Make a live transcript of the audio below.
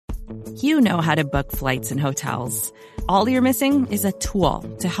You know how to book flights and hotels. All you're missing is a tool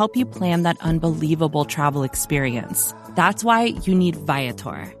to help you plan that unbelievable travel experience. That's why you need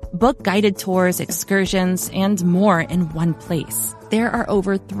Viator. Book guided tours, excursions, and more in one place. There are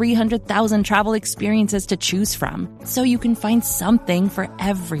over 300,000 travel experiences to choose from, so you can find something for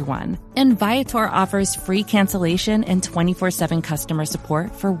everyone. And Viator offers free cancellation and 24/7 customer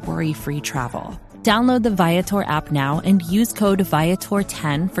support for worry-free travel. Download the Viator app now and use code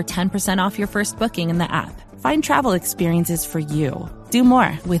Viator10 for 10% off your first booking in the app. Find travel experiences for you. Do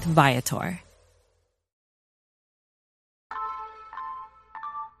more with Viator.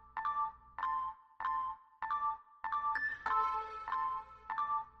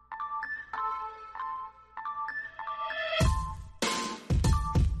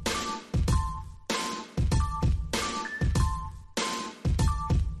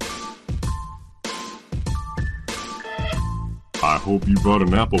 I hope you brought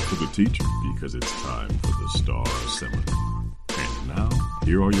an apple for the teacher, because it's time for the Star Seminar. And now,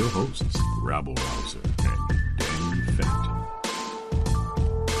 here are your hosts, Rabble Rouser and Danny Phantom.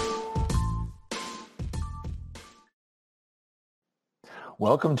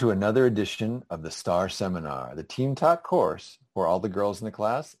 Welcome to another edition of the Star Seminar, the team taught course where all the girls in the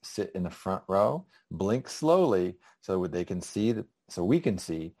class sit in the front row, blink slowly so we can see that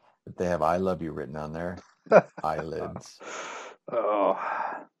they have "I love you" written on their eyelids. Oh.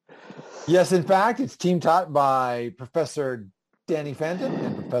 Yes, in fact, it's team taught by Professor Danny Phantom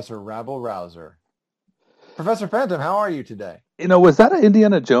and Professor Rabble Rouser. Professor Phantom, how are you today? Was that an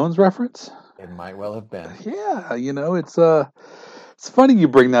Indiana Jones reference? It might well have been. Yeah, it's funny you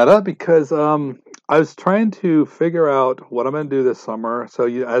bring that up because I was trying to figure out what I'm going to do this summer. So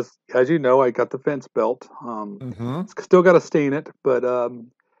as you know, I got the fence built. Still got to stain it, but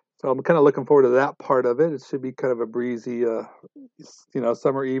so I'm kind of looking forward to that part of it. It should be kind of a breezy,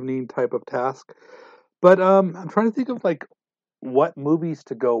 summer evening type of task. But I'm trying to think of what movies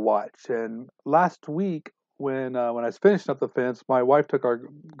to go watch. And last week, when I was finishing up the fence, my wife took our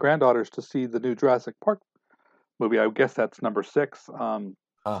granddaughters to see the new Jurassic Park movie. I guess that's number 6.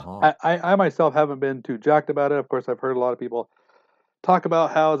 I myself haven't been too jacked about it. Of course, I've heard a lot of people talk about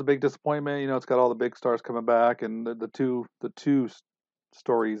how it's a big disappointment. It's got all the big stars coming back, and the two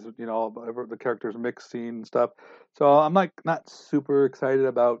stories, the characters mixing and stuff. So I'm not super excited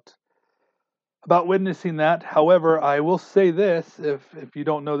about witnessing that. However, I will say this: if you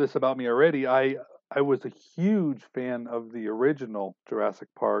don't know this about me already, I was a huge fan of the original Jurassic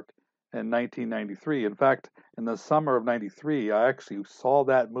Park in 1993. In fact, in the summer of '93, I actually saw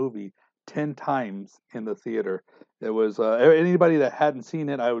that movie 10 times in the theater. It was anybody that hadn't seen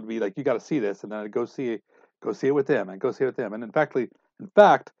it, I would be like, "You got to see this," and then I'd go see it with them, and go see it with them. And in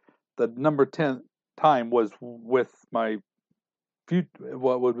fact, the number 10 time was with my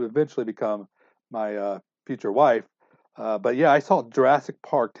what would eventually become my future wife. But yeah, I saw Jurassic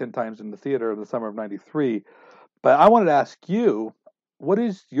Park 10 times in the theater in the summer of '93. But I wanted to ask you, what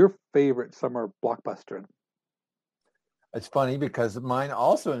is your favorite summer blockbuster? It's funny because mine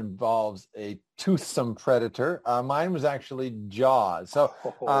also involves a toothsome predator. Mine was actually Jaws. So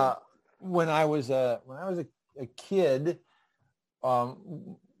when I was a kid,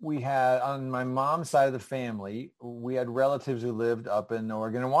 we had, on my mom's side of the family, we had relatives who lived up in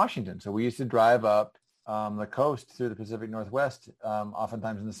Oregon and Washington. So we used to drive up the coast through the Pacific Northwest,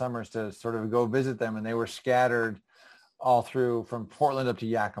 oftentimes in the summers, to sort of go visit them. And they were scattered all through from Portland up to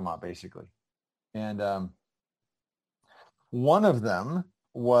Yakima, basically. And one of them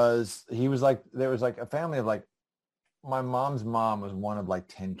there was a family of my mom's mom was one of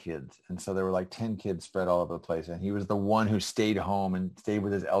 10 kids. And so there were 10 kids spread all over the place. And he was the one who stayed home and stayed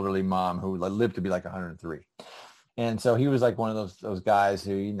with his elderly mom, who lived to be 103. And so he was one of those guys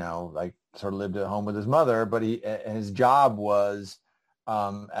who, sort of lived at home with his mother, but his job was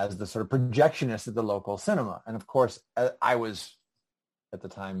as the sort of projectionist at the local cinema. And of course, I was at the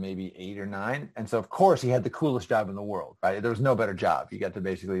time maybe 8 or 9. And so of course he had the coolest job in the world, right? There was no better job. You got to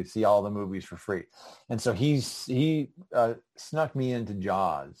basically see all the movies for free. And so he snuck me into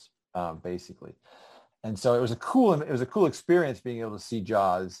Jaws, basically. And so it was a cool experience being able to see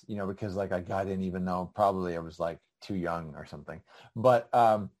Jaws, because I got in even though probably I was too young or something. But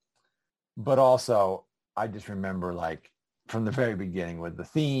also I just remember from the very beginning with the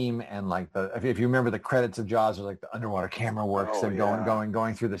theme and if you remember the credits of Jaws are the underwater camera works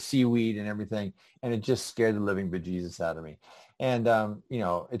going through the seaweed and everything, and it just scared the living bejesus out of me. And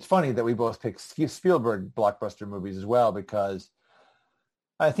it's funny that we both picked Spielberg blockbuster movies as well, because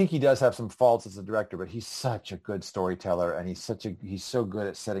I think he does have some faults as a director, but he's such a good storyteller, and he's so good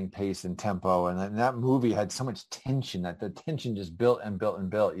at setting pace and tempo. And that movie had so much tension that the tension just built and built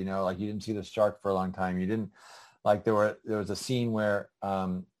and built. Like you didn't see the shark for a long time. You didn't like there was a scene where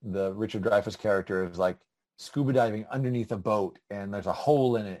the Richard Dreyfuss character is like scuba diving underneath a boat, and there's a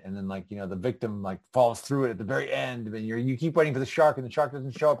hole in it, and then the victim like falls through it at the very end, and you keep waiting for the shark, and the shark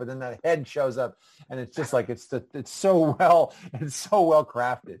doesn't show up, and then that head shows up, and it's just like it's so well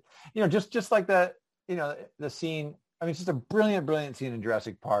crafted, just like the scene. I mean, it's just a brilliant scene in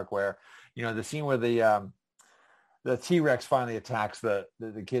Jurassic Park where the scene where the T-Rex finally attacks the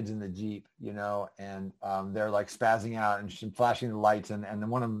kids in the Jeep, and they're like spazzing out and flashing the lights, and then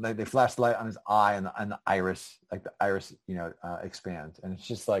one of them, they flash the light on his eye, and the iris, expands. And it's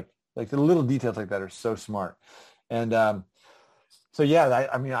just like the little details like that are so smart. And so, yeah,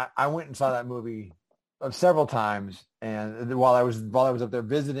 I went and saw that movie several times. And while I was up there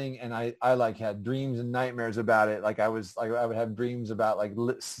visiting, and I like had dreams and nightmares about it. Like I would have dreams about like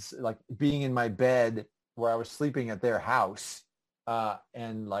being in my bed where I was sleeping at their house,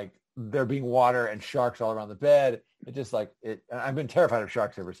 and like there being water and sharks all around the bed. It just I've been terrified of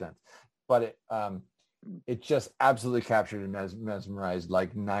sharks ever since, but it just absolutely captured and mesmerized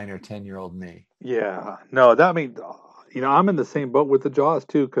like 9 or 10-year-old me. Yeah, no, I'm in the same boat with the Jaws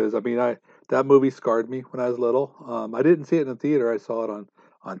too, because that movie scarred me when I was little. I didn't see it in the theater; I saw it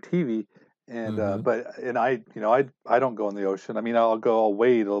on TV, and I don't go in the ocean. I'll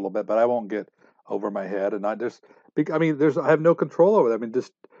wade a little bit, but I won't get over my head, and I have no control over that.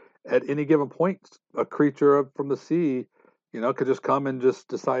 Just at any given point, a creature from the sea, could just come and just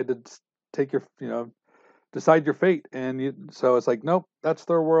decide to take decide your fate. So it's like, nope, that's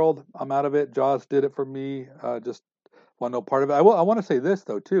their world. I'm out of it. Jaws did it for me. Just want no part of it. I want to say this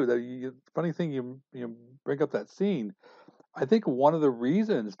though too, that funny thing you bring up that scene. I think one of the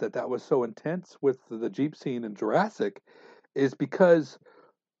reasons that was so intense with the Jeep scene in Jurassic is because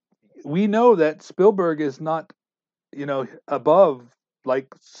we know that Spielberg is not, above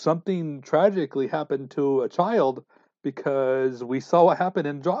like something tragically happened to a child, because we saw what happened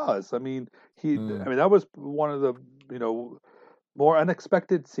in Jaws. That was one of the, more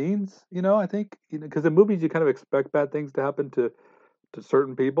unexpected scenes, I think, because in movies you kind of expect bad things to happen to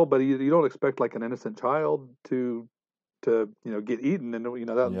certain people, but you don't expect like an innocent child to get eaten. And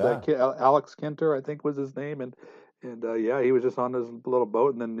that kid, Alex Kenter, I think was his name, and he was just on his little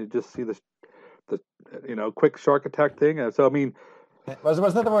boat, and then you just see the quick shark attack thing. So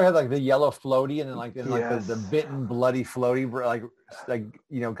wasn't that the one where had like the yellow floaty, and then the bitten bloody floaty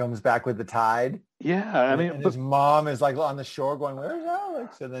comes back with the tide? Yeah, and his mom is like on the shore going, "Where's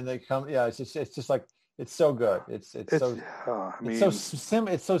Alex?" And then they come. Yeah, it's just like it's so good. It's so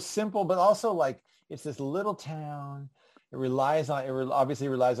simple, but also like it's this little town. It obviously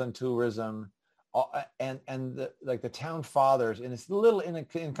relies on tourism. And the town fathers in this little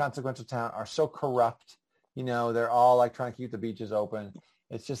inconsequential town are so corrupt. They're all like trying to keep the beaches open.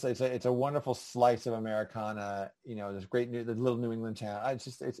 It's just it's a wonderful slice of Americana. This great the little New England town.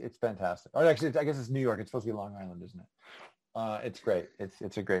 It's fantastic. Or actually, I guess it's New York. It's supposed to be Long Island, isn't it? It's great.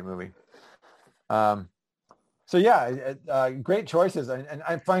 It's a great movie. So yeah, great choices,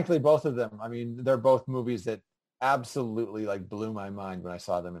 and frankly, both of them. They're both movies that absolutely like blew my mind when I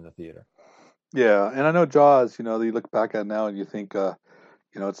saw them in the theater. Yeah, and I know Jaws, you look back at it now and you think,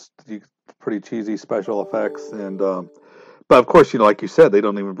 it's pretty cheesy special effects, and but of course, like you said, you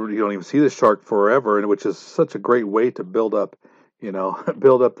don't even see the shark forever, and which is such a great way to build up,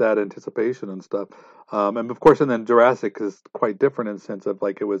 build up that anticipation and stuff. And of course, and then Jurassic is quite different in the sense of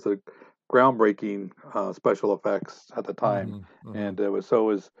like it was a groundbreaking special effects at the time, and it was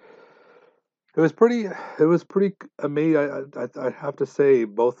pretty amazing. I have to say,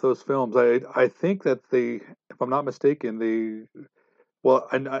 both those films. I think that if I'm not mistaken, the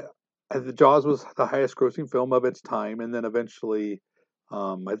Jaws was the highest grossing film of its time, and then eventually,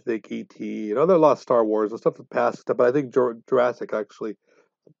 I think E.T. There are a lot of Star Wars and stuff that passed, but I think Jurassic actually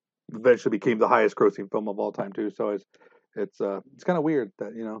eventually became the highest grossing film of all time too. So it's kind of weird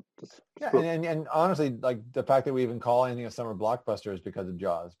that and honestly, like the fact that we even call anything a summer blockbuster is because of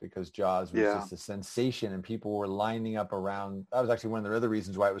Jaws, because Jaws was just a sensation, and people were lining up around. That was actually one of the other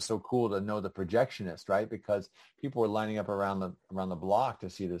reasons why it was so cool to know the projectionist, right? Because people were lining up around the block to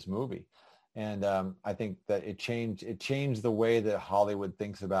see this movie, and I think that it changed the way that Hollywood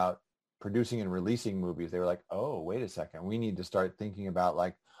thinks about producing and releasing movies. They were like, oh, wait a second, we need to start thinking about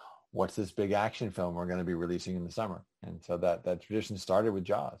like, what's this big action film we're going to be releasing in the summer? And so that tradition started with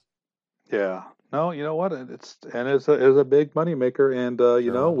Jaws. Yeah. No, you know what? It's a big money maker, and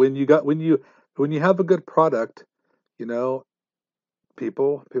when you have a good product,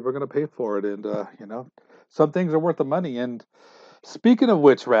 people are going to pay for it, and some things are worth the money. And speaking of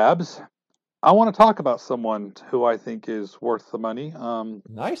which, Rabs, I want to talk about someone who I think is worth the money.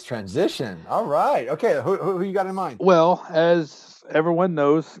 Nice transition. All right. Okay. Who you got in mind? Well, as everyone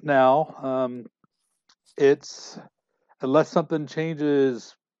knows now, it's unless something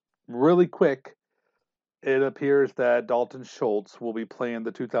changes really quick, it appears that Dalton Schultz will be playing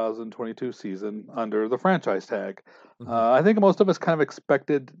the 2022 season under the franchise tag. I think most of us kind of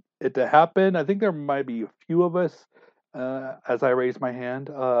expected it to happen. I think there might be a few of us, as I raise my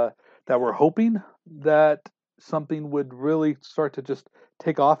hand, that were hoping that something would really start to just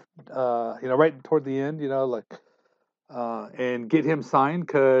take off, right toward the end, and get him signed.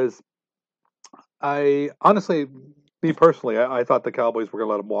 Because I honestly, me personally, I thought the Cowboys were going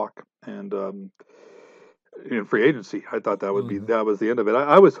to let him walk, and in free agency, I thought that was the end of it.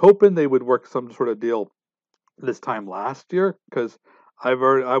 I was hoping they would work some sort of deal this time last year, because I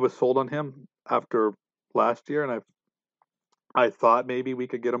was sold on him after last year, and I thought maybe we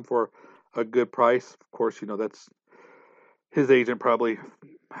could get him for a good price. Of course, that's his agent probably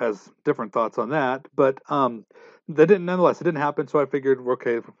has different thoughts on that, but nonetheless, it didn't happen. So I figured,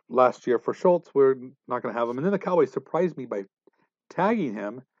 okay, last year for Schultz, we're not going to have him. And then the Cowboys surprised me by tagging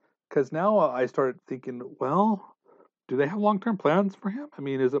him, because now I started thinking, well, do they have long-term plans for him? I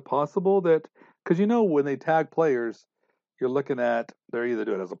mean, is it possible that, because when they tag players, you're looking at, they're either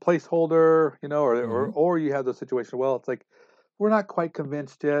doing it as a placeholder, or you have the situation, well, it's like, we're not quite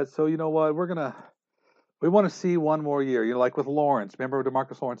convinced yet, so you know what, we want to see one more year, like with Lawrence. Remember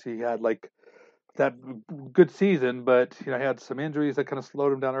DeMarcus Lawrence, he had like that good season, but he had some injuries that kind of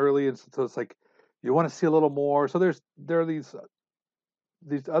slowed him down early, and so it's like, you want to see a little more. So there are these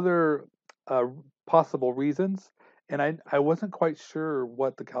other possible reasons, and I wasn't quite sure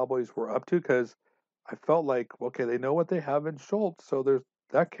what the Cowboys were up to, because I felt like, okay, they know what they have in Schultz, so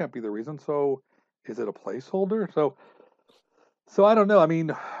that can't be the reason. So is it a placeholder? So I don't know. I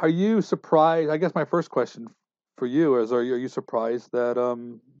mean, are you surprised? I guess my first question for you is, are you surprised that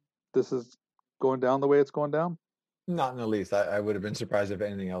this is going down the way it's going down? Not in the least. I would have been surprised if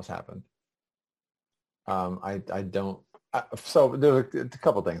anything else happened. I don't. So there's a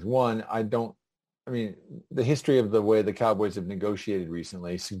couple things. One, the history of the way the Cowboys have negotiated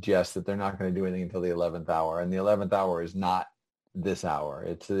recently suggests that they're not going to do anything until the 11th hour, and the 11th hour is not this hour.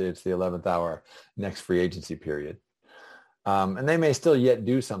 It's the 11th hour next free agency period. And they may still yet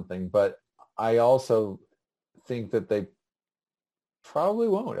do something, but I also think that they probably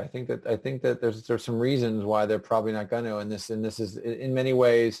won't. I think that there's some reasons why they're probably not going to, and this is in many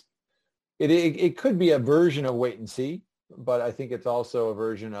ways, it could be a version of wait and see, but I think it's also a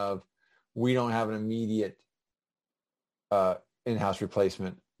version of, we don't have an immediate in-house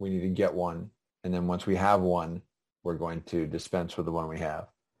replacement. We need to get one, and then once we have one, we're going to dispense with the one we have.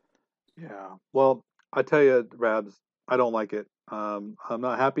 Yeah. Well, I tell you, Rabs, I don't like it. I'm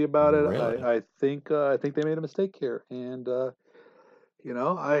not happy about it. Really? I think they made a mistake here, and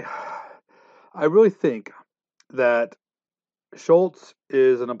I really think that Schultz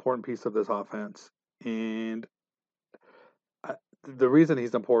is an important piece of this offense, and the reason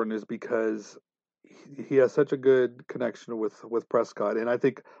he's important is because he has such a good connection with Prescott, and I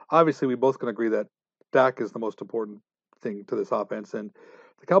think obviously we both can agree that Dak is the most important thing to this offense, and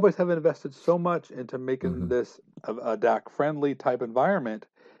the Cowboys have invested so much into making this a Dak friendly type environment,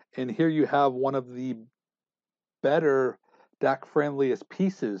 and here you have one of the better Dak friendliest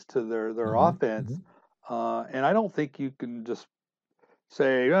pieces to their offense, and I don't think you can just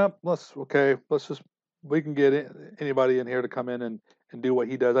say, yeah, we can get anybody in here to come in and do what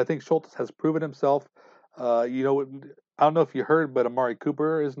he does. I think Schultz has proven himself. I don't know if you heard, but Amari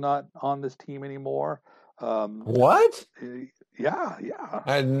Cooper is not on this team anymore. What? Yeah.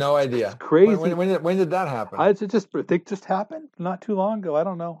 I had no idea. It's crazy. When did that happen? I think just happened not too long ago. I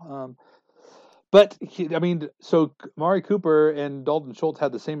don't know. But so Amari Cooper and Dalton Schultz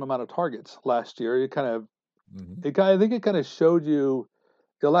had the same amount of targets last year. It kind of, I think it kind of showed you.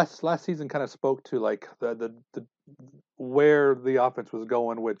 The last season kind of spoke to like the where the offense was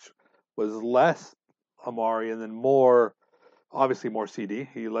going, which was less Amari and then more CD.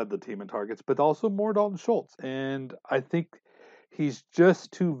 He led the team in targets, but also more Dalton Schultz. And I think he's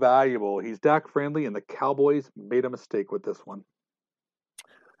just too valuable. He's Dak friendly, and the Cowboys made a mistake with this one.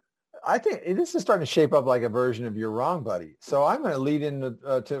 I think this is starting to shape up like a version of "You're Wrong, Buddy." So I'm going to lead in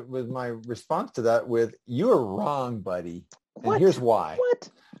with my response to that with "You're wrong, buddy." What? And here's why. What?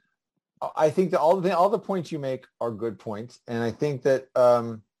 I think that all the points you make are good points, and I think that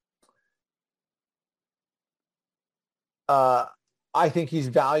I think he's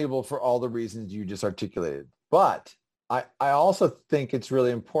valuable for all the reasons you just articulated. But I also think it's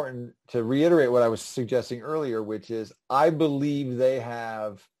really important to reiterate what I was suggesting earlier, which is I believe they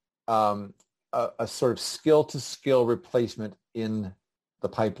have a sort of skill-to-skill replacement in the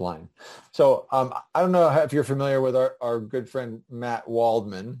pipeline. So I don't know if you're familiar with our good friend Matt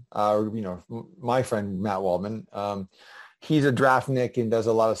Waldman, my friend Matt Waldman. He's a draftnik and does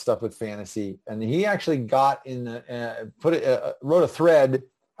a lot of stuff with fantasy. And he actually got wrote a thread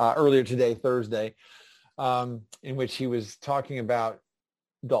earlier today, Thursday, in which he was talking about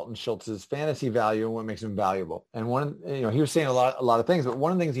Dalton Schultz's fantasy value and what makes him valuable. And he was saying a lot of things, but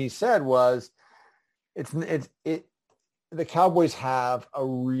one of the things he said was, the Cowboys have a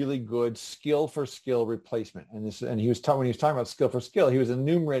really good skill for skill replacement. And when he was talking about skill for skill, he was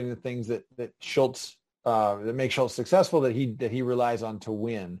enumerating the things that Schultz that make Schultz successful, that he relies on to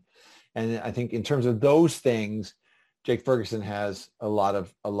win. And I think in terms of those things, Jake Ferguson has a lot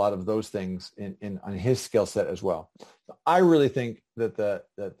of those things on his skill set as well. So I really think that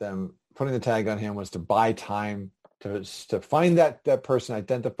them putting the tag on him was to buy time to find that person,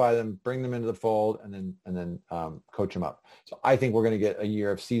 identify them, bring them into the fold, and then coach them up. So I think we're going to get a year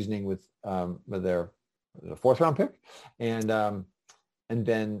of seasoning with their fourth round pick, and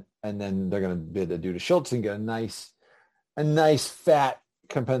then they're going to bid adieu to Schultz and get a nice fat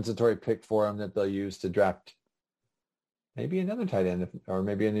compensatory pick for him that they'll use to draft maybe another tight end or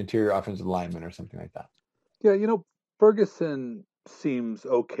maybe an interior offensive lineman or something like that. Yeah, Ferguson seems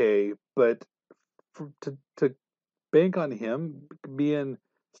okay, but to bank on him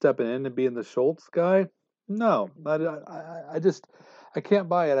stepping in and being the Schultz guy, no, I can't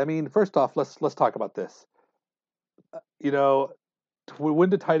buy it. I mean, first off, let's talk about this. When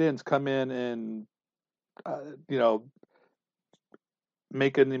do tight ends come in and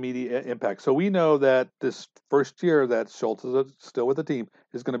make an immediate impact? So we know that this first year that Schultz is still with the team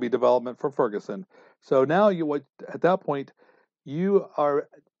is going to be development for Ferguson. So now at that point you are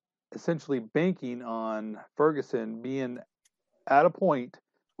essentially banking on Ferguson being at a point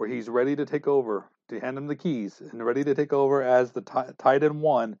where he's ready to take over, to hand him the keys and ready to take over as the tight end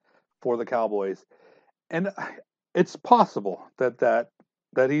one for the Cowboys. And it's possible that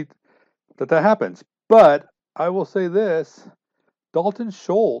happens. But I will say this, Dalton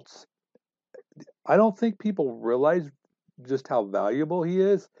Schultz, I don't think people realize just how valuable he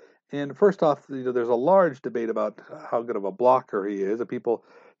is. And first off, there's a large debate about how good of a blocker he is, and people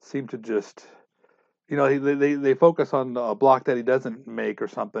seem to just, they focus on a block that he doesn't make or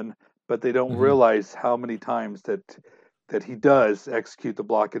something, but they don't realize how many times that he does execute the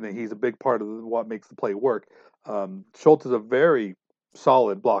block, and that he's a big part of what makes the play work. Schultz is a very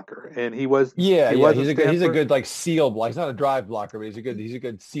solid blocker, and he's a good like seal block. He's not a drive blocker, but he's a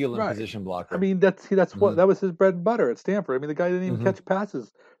good seal and position blocker. I mean, that was his bread and butter at Stanford. I mean, the guy didn't even catch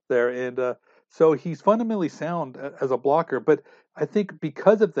passes there, and so he's fundamentally sound as a blocker. But I think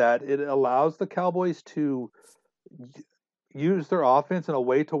because of that, it allows the Cowboys to use their offense in a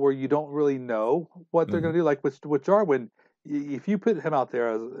way to where you don't really know what they're going to do. Like with Jarwin, if you put him out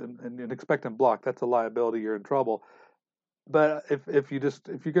there and expect him block, that's a liability. You're in trouble. But if you're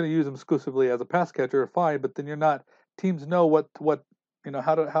going to use him exclusively as a pass catcher, fine. But then you're not. Teams know what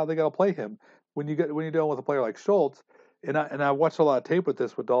how they got to play him when you're dealing with a player like Schultz. And I watched a lot of tape with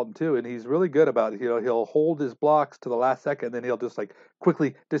Dalton too, and he's really good about it. He'll hold his blocks to the last second, and then he'll just like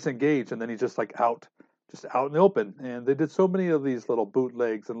quickly disengage, and then he's just like out in the open. And they did so many of these little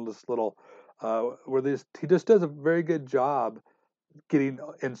bootlegs and this little he just does a very good job getting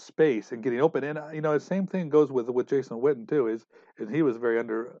in space and getting open. And the same thing goes with Jason Witten too. And he was very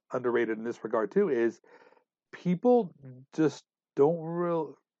underrated in this regard too. Is people just don't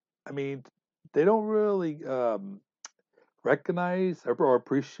really, they don't really recognize or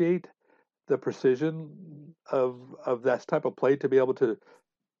appreciate the precision of that type of play, to be able to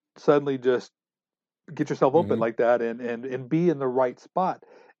suddenly just get yourself open like that and be in the right spot.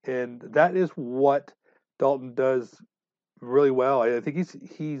 And that is what Dalton does really well. I think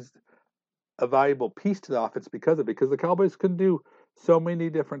he's a valuable piece to the offense because the Cowboys can do so many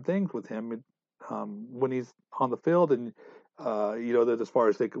different things with him when he's on the field, and that as far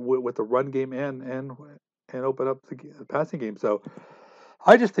as they with the run game and open up the passing game. So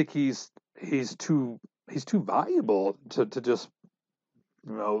I just think he's too valuable to just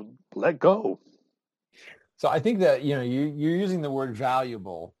let go. So I think that you're using the word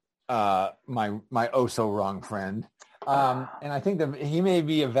valuable, my oh so wrong friend. And I think that he may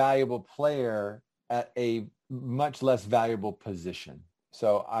be a valuable player at a much less valuable position.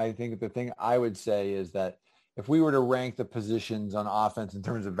 So I think the thing I would say is that if we were to rank the positions on offense in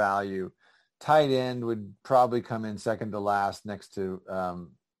terms of value, tight end would probably come in second to last, next to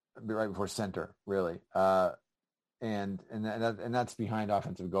right before center, really. and that's behind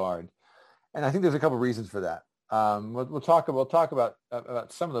offensive guard. And I think there's a couple of reasons for that. We'll talk about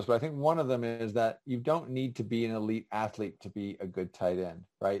some of those, but I think one of them is that you don't need to be an elite athlete to be a good tight end,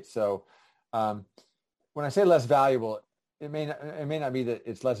 right? So when I say less valuable, it may not be that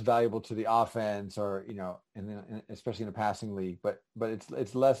it's less valuable to the offense or, especially in a passing league, but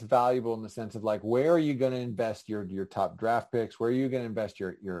it's less valuable in the sense of like, where are you going to invest your top draft picks? Where are you going to invest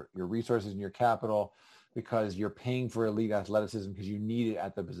your resources and your capital? Because you're paying for elite athleticism because you need it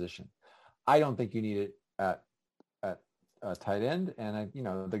at the position. I don't think you need it at tight end. And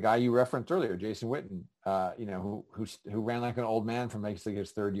the guy you referenced earlier, Jason Witten, who ran like an old man from basically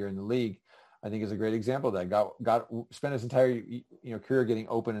his third year in the league, I think is a great example of that. Spent his entire career getting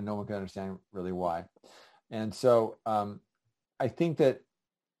open, and no one can understand really why. And so I think that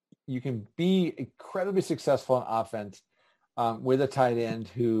you can be incredibly successful in offense with a tight end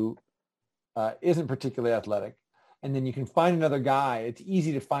who isn't particularly athletic. And then you can find another guy. It's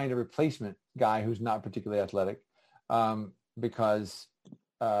easy to find a replacement guy who's not particularly athletic because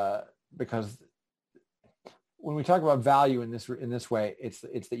when we talk about value in this way, it's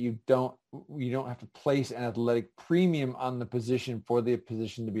that you don't have to place an athletic premium on the position for the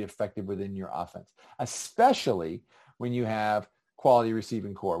position to be effective within your offense, especially when you have quality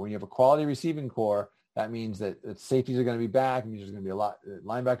receiving core. When you have a quality receiving core, that means that safeties are going to be back. It means there's going to be a lot.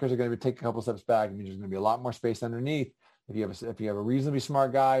 Linebackers are going to take a couple steps back. It means there's going to be a lot more space underneath. If you have a reasonably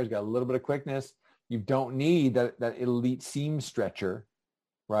smart guy who's got a little bit of quickness, you don't need that elite seam stretcher,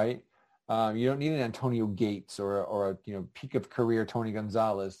 right? You don't need an Antonio Gates or a peak of career Tony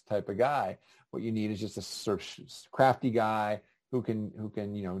Gonzalez type of guy. What you need is just a sort of crafty guy who can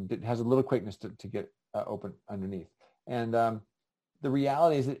has a little quickness to get open underneath. And the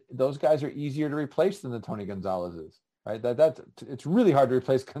reality is that those guys are easier to replace than the Tony Gonzalez's, right? It's really hard to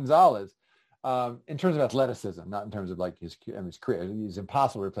replace Gonzalez in terms of athleticism, not in terms of like his career. He's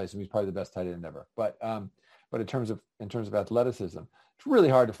impossible to replace him. He's probably the best tight end ever. But in terms of athleticism, it's really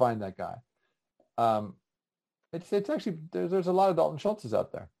hard to find that guy. It's actually there's a lot of Dalton Schultzes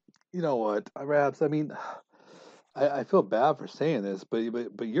out there. You know what, Rabs? I mean, I feel bad for saying this, but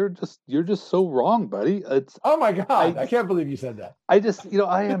you're just so wrong, buddy. Oh my God, I can't believe you said that. I just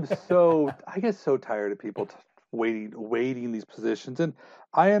I get so tired of people waiting these positions, and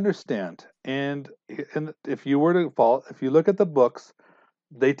I understand. And if you look at the books,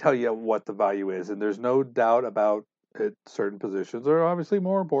 they tell you what the value is, and there's no doubt about it. Certain positions are obviously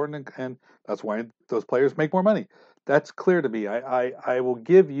more important, and that's why those players make more money. That's clear to me. I will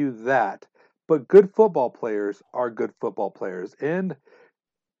give you that. But good football players are good football players, and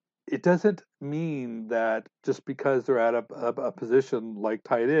it doesn't mean that just because they're at a position like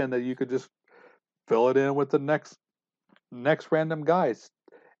tight end that you could just fill it in with the next random guys.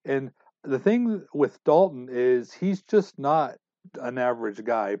 And the thing with Dalton is he's just not an average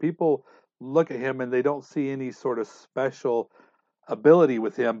guy. People look at him and they don't see any sort of special ability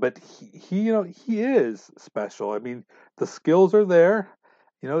with him, but he is special. I mean, the skills are there.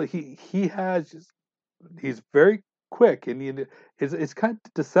 He's very quick, and it's kind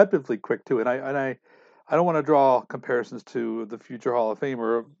of deceptively quick too. And I don't want to draw comparisons to the future Hall of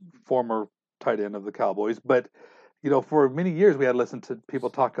Famer, former tight end of the Cowboys, but for many years we had listened to people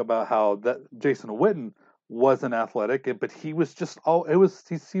talk about how that Jason Witten wasn't athletic, but he was just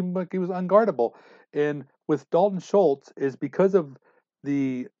he seemed like he was unguardable. And with Dalton Schultz is because of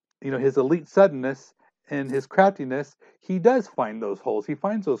the his elite suddenness and his craftiness, he does find those holes. He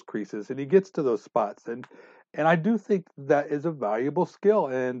finds those creases, and he gets to those spots. And I do think that is a valuable skill.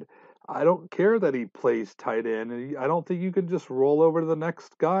 And I don't care that he plays tight end. And I don't think you can just roll over to the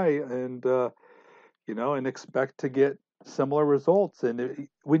next guy and and expect to get similar results. And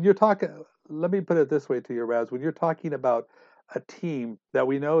when you're talking, let me put it this way to you, Raz, when you're talking about a team that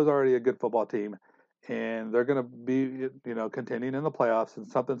we know is already a good football team, and they're going to be, contending in the playoffs, and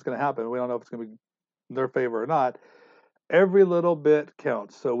something's going to happen. We don't know if it's going to be in their favor or not. Every little bit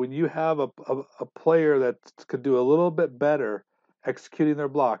counts. So when you have a player that could do a little bit better executing their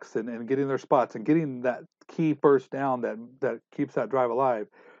blocks and getting their spots and getting that key first down that keeps that drive alive,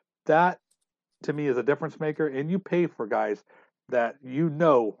 that to me is a difference maker. And you pay for guys that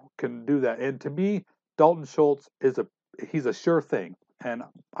can do that. And to me, Dalton Schultz he's a sure thing, and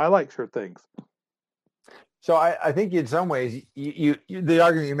I like sure things. So I think in some ways you the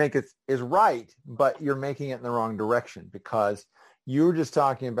argument you make is right, but you're making it in the wrong direction, because you're just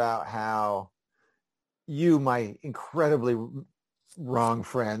talking about how you, my incredibly wrong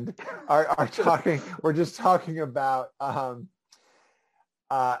friend, are talking. We're just talking about how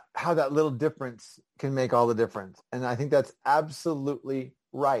that little difference can make all the difference, and I think that's absolutely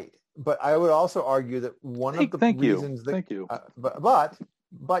right. but I would also argue that one of the reasons that, thank you.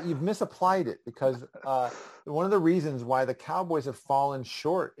 But you've misapplied it, because one of the reasons why the Cowboys have fallen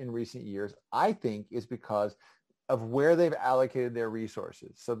short in recent years, I think, is because of where they've allocated their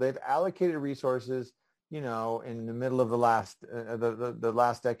resources. So they've allocated resources, in the middle of the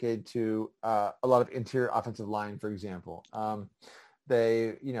last decade to a lot of interior offensive line, for example.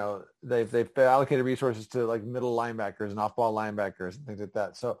 They've allocated resources to like middle linebackers and off-ball linebackers and things like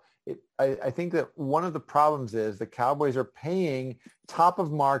that. So I think that one of the problems is the Cowboys are paying top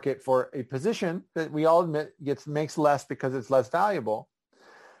of market for a position that we all admit makes less because it's less valuable.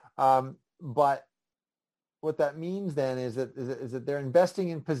 But what that means then is that they're investing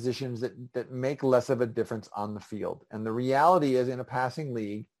in positions that make less of a difference on the field. And the reality is, in a passing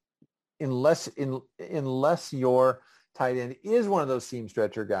league, unless your tight end is one of those seam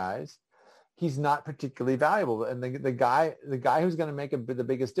stretcher guys, he's not particularly valuable. And the guy who's going to make the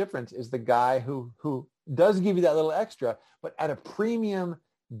biggest difference is the guy who does give you that little extra, but at a premium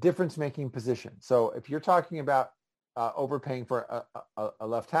difference-making position. So if you're talking about overpaying for a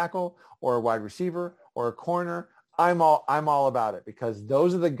left tackle or a wide receiver or a corner, I'm all about it, because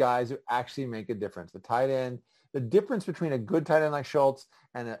those are the guys who actually make a difference. The tight end, the difference between a good tight end like Schultz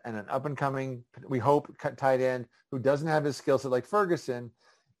and an up-and-coming, we hope, tight end who doesn't have his skill set like Ferguson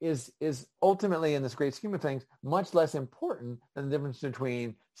is ultimately, in this great scheme of things, much less important than the difference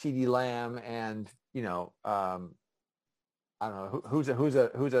between CeeDee Lamb and, I don't know, who's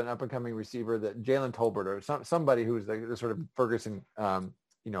an up-and-coming receiver, that Jalen Tolbert or somebody who's the sort of Ferguson,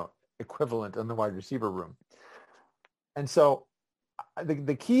 equivalent in the wide receiver room. And so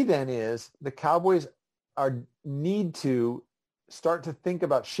the key then is the Cowboys need to start to think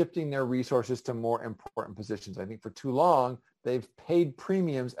about shifting their resources to more important positions. I think for too long, they've paid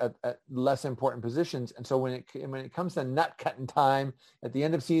premiums at less important positions. And so when it comes to nut cutting time at the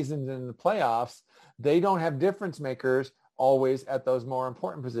end of seasons and in the playoffs, they don't have difference makers always at those more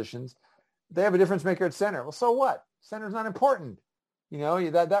important positions. They have a difference maker at center. Well, so what? Center's not important.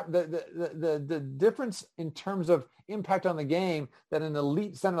 The difference in terms of impact on the game that an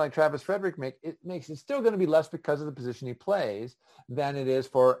elite center like Travis Frederick makes it still going to be less because of the position he plays than it is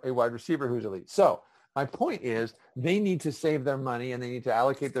for a wide receiver who's elite. So my point is, they need to save their money and they need to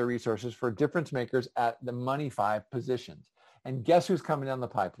allocate their resources for difference makers at the money 5 positions. And guess who's coming down the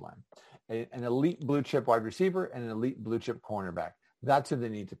pipeline? An elite blue chip wide receiver and an elite blue chip cornerback. That's who they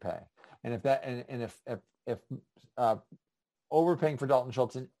need to pay. And if overpaying for Dalton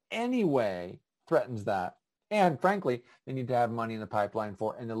Schultz in any way threatens that, and frankly, they need to have money in the pipeline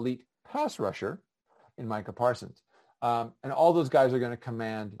for an elite pass rusher in Micah Parsons. And all those guys are going to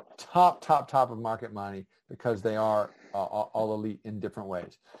command top of market money because they are all elite in different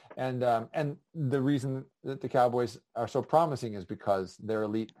ways. And the reason that the Cowboys are so promising is because they're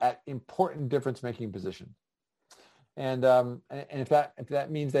elite at important difference-making positions. And if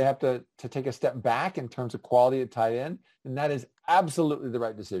that means they have to take a step back in terms of quality at tight end, then that is absolutely the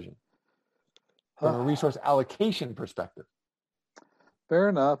right decision from a resource allocation perspective. Fair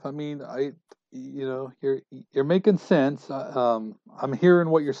enough. I mean, you're making sense. I'm hearing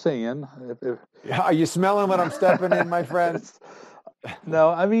what you're saying. Are you smelling what I'm stepping in, my friend? No,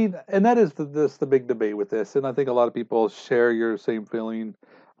 I mean, and that is the big debate with this, and I think a lot of people share your same feeling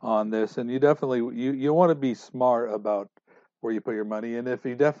on this. And you definitely you want to be smart about where you put your money. And if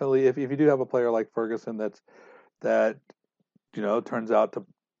you do have a player like Ferguson that turns out to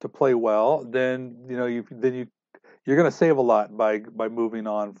play well, then you're going to save a lot by moving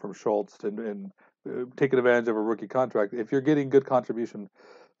on from Schultz and taking advantage of a rookie contract if you're getting good contribution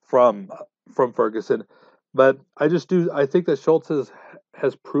from Ferguson. But I think that Schultz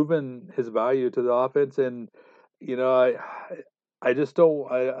has proven his value to the offense, and I'm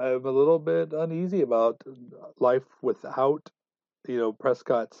a little bit uneasy about life without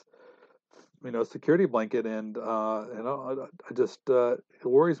Prescott's security blanket, and it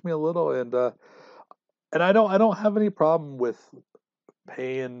worries me a little, and I don't have any problem with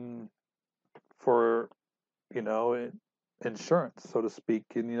paying for insurance, so to speak,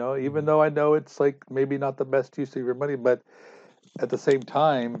 and even though I know it's like maybe not the best use of your money, but at the same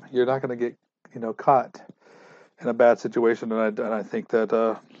time you're not going to get caught in a bad situation, and I think that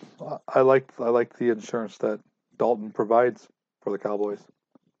I like the insurance that Dalton provides for the Cowboys.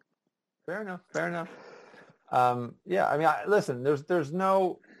 Fair enough. Yeah, I mean, listen, there's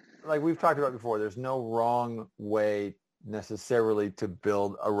no, like we've talked about before, there's no wrong way necessarily to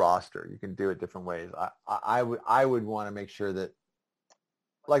build a roster. You can do it different ways. I would want to make sure that,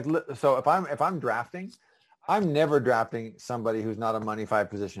 so if I'm drafting, I'm never drafting somebody who's not a money 5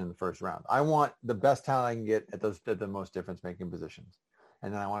 position in the first round. I want the best talent I can get at the most difference making positions.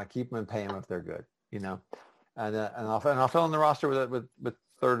 and then I want to keep them and pay them if they're good, and I'll fill in the roster with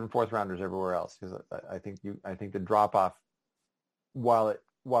third and fourth rounders everywhere else, because I think the drop off, while it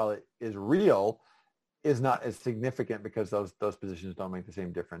is real, is not as significant because those positions don't make the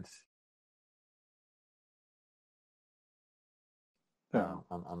same difference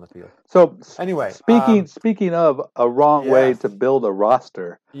on the field. So anyway, speaking of a wrong way to build a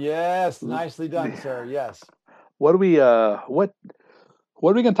roster. Yes, nicely done, sir. Yes. What are we going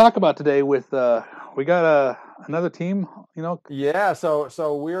to talk about today? With we got another team, Yeah.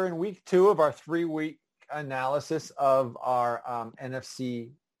 So we're in week 2 of our 3-week analysis of our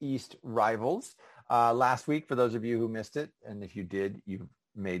NFC East rivals. Last week, for those of you who missed it, and if you did, you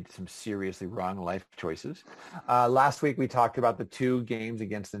made some seriously wrong life choices. Last week, we talked about the 2 games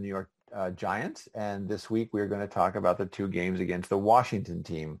against the New York Giants, and this week we're going to talk about the 2 games against the Washington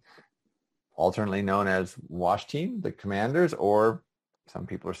team, alternately known as Wash Team, the Commanders, or some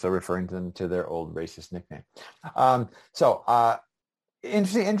people are still referring to them to their old racist nickname.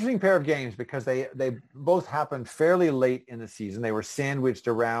 Interesting pair of games, because they both happened fairly late in the season. They were sandwiched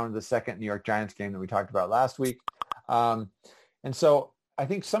around the second New York Giants game that we talked about last week. And so I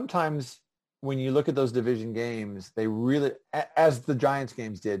think sometimes when you look at those division games, they really, as the Giants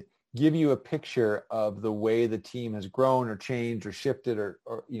games did, give you a picture of the way the team has grown or changed or shifted or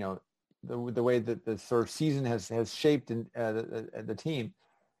the way that the sort of season has shaped the team.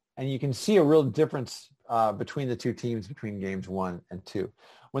 And you can see a real difference between the 2 teams between games 1 and 2.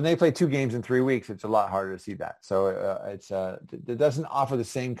 When they play 2 games in 3 weeks, it's a lot harder to see that. So it doesn't offer the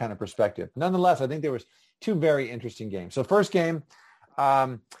same kind of perspective. Nonetheless, I think there was 2 very interesting games. So first game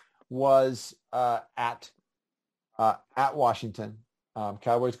was at Washington.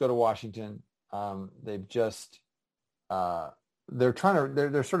 Cowboys go to Washington. They've just they're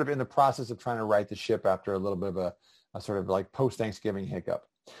sort of in the process of trying to right the ship after a little bit of a sort of like post-Thanksgiving hiccup.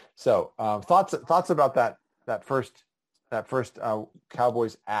 So thoughts about that first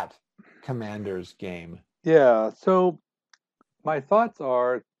Cowboys at Commanders game. Yeah. So my thoughts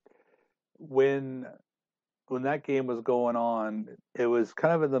are, when that game was going on, it was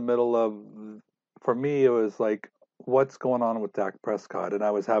kind of in the middle of, for me, it was like, what's going on with Dak Prescott? And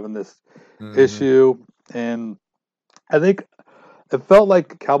I was having this issue, and I think it felt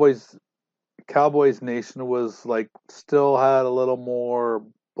like Cowboys Nation was like, still had a little more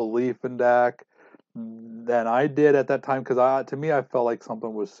belief in Dak than I did at that time, because to me I felt like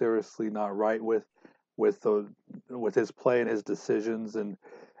something was seriously not right with his play and his decisions,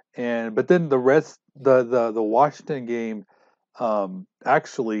 but then the rest, the Washington game,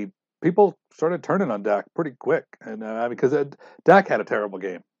 actually people started turning on Dak pretty quick, and because Dak had a terrible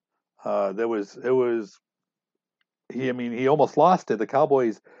game. He almost lost it. The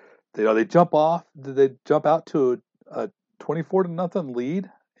Cowboys, they jump out to a 24-0 lead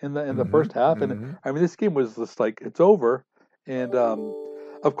in the first half, and this game was just like, it's over. And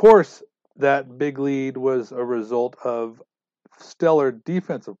of course, that big lead was a result of stellar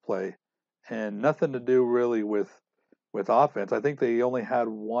defensive play and nothing to do really with offense. I think they only had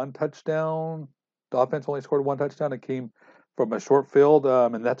 1 touchdown. The offense only scored 1 touchdown. It came from a short field,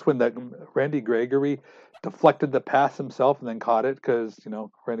 and that's when that Randy Gregory deflected the pass himself and then caught it, because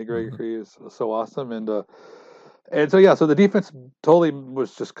Randy Gregory is so awesome. And so the defense totally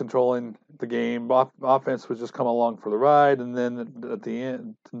was just controlling the game. Offense was just coming along for the ride, and then at the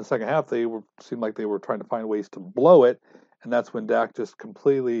end, in the second half, seemed like they were trying to find ways to blow it, and that's when Dak just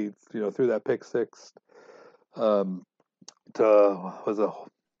completely threw that pick six to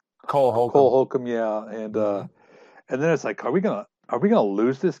Cole Holcomb, yeah, and then it's like, are we gonna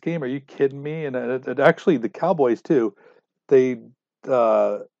lose this game? Are you kidding me? And it actually, the Cowboys too, they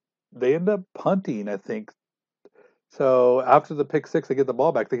end up punting, I think. So after the pick six, they get the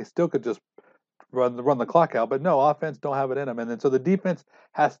ball back. They still could just run the clock out, but no, offense don't have it in them, and then so the defense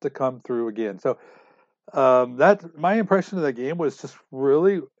has to come through again. So that's my impression of the game. Was just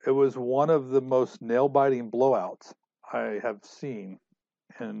really, it was one of the most nail-biting blowouts I have seen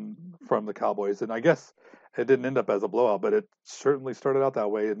from the Cowboys, and I guess it didn't end up as a blowout, but it certainly started out that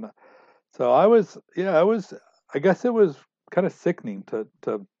way. And so I guess it was kind of sickening to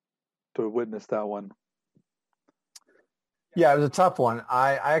witness that one. Yeah, it was a tough one.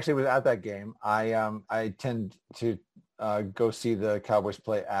 I actually was at that game. I tend to go see the Cowboys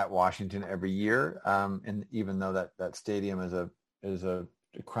play at Washington every year, and even though that stadium is a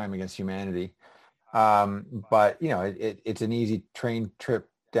crime against humanity, but it's an easy train trip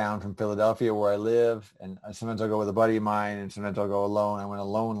down from Philadelphia, where I live, and sometimes I'll go with a buddy of mine, and sometimes I'll go alone. I went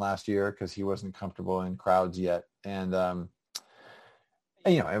alone last year because he wasn't comfortable in crowds yet, and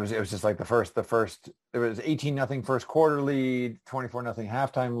And, it was just like it was 18-0 first quarter lead, 24-0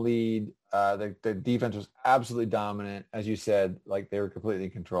 halftime lead. The defense was absolutely dominant. As you said, like they were completely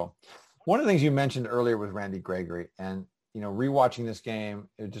in control. One of the things you mentioned earlier was Randy Gregory, and, rewatching this game,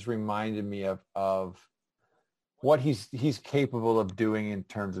 it just reminded me of what he's capable of doing in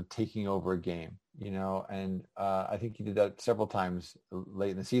terms of taking over a game, and I think he did that several times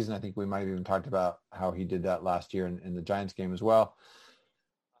late in the season. I think we might have even talked about how he did that last year in the Giants game as well.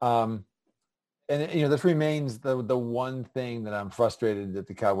 And this remains the one thing that I'm frustrated that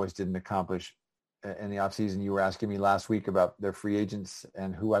the Cowboys didn't accomplish in the offseason. You were asking me last week about their free agents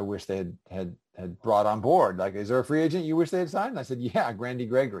and who I wish they had brought on board. Like, is there a free agent you wish they had signed? And I said, yeah, Randy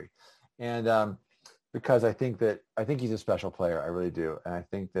Gregory. And because I think he's a special player. I really do. And I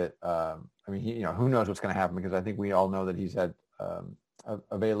think that, who knows what's going to happen, because I think we all know that he's had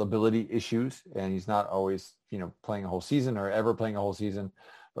availability issues, and he's not always, playing a whole season or ever playing a whole season.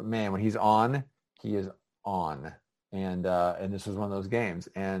 But man, when he's on, he is on. And this was one of those games.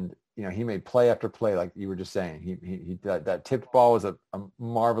 And, he made play after play, like you were just saying. He that tipped ball was a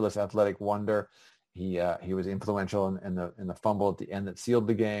marvelous athletic wonder. He was influential in the fumble at the end that sealed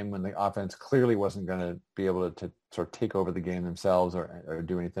the game when the offense clearly wasn't going to be able to sort of take over the game themselves or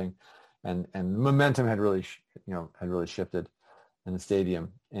do anything. And momentum had really shifted in the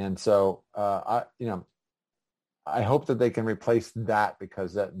stadium. And so, I hope that they can replace that,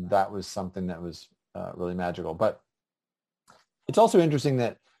 because that was something that was really magical. But it's also interesting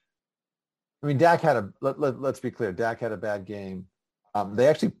that, Dak had let's be clear, Dak had a bad game. They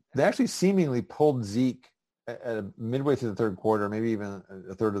actually seemingly pulled Zeke at midway through the third quarter, maybe even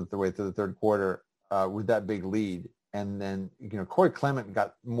a third of the way through the third quarter with that big lead. And then, Corey Clement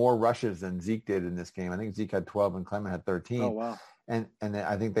got more rushes than Zeke did in this game. I think Zeke had 12 and Clement had 13. Oh, wow. And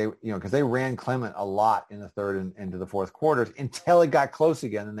I think they, because they ran Clement a lot in the third and into the fourth quarters until it got close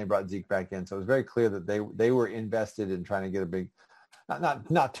again, and they brought Zeke back in. So it was very clear that they were invested in trying to get a big,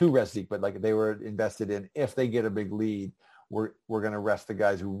 not to rest Zeke, but like they were invested in, if they get a big lead, we're going to rest the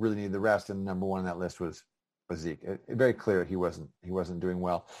guys who really need the rest. And number one on that list was Zeke. Very clear he wasn't doing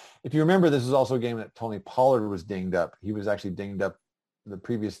well. If you remember, this is also a game that Tony Pollard was dinged up. He was actually dinged up the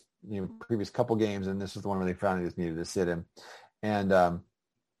previous couple games, and this is the one where they found he just needed to sit him.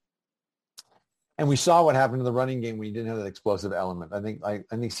 And we saw what happened in the running game when you didn't have that explosive element. I think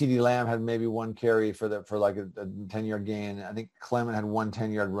CeeDee Lamb had maybe one carry for like a 10-yard gain. I think Clement had 1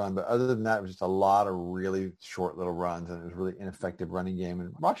 10-yard run, but other than that, it was just a lot of really short little runs, and it was really ineffective running game.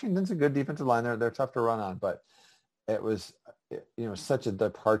 And Washington's a good defensive line. They're tough to run on, but it was such a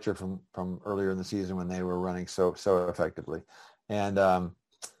departure from earlier in the season when they were running so effectively. And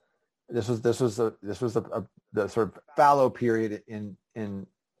this was the sort of fallow period in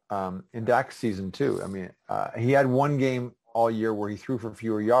Dak's season too. He had one game all year where he threw for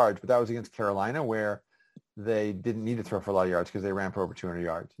fewer yards, but that was against Carolina, where they didn't need to throw for a lot of yards because they ran for over 200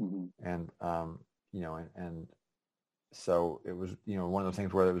 yards. Mm-hmm. And so it was, one of those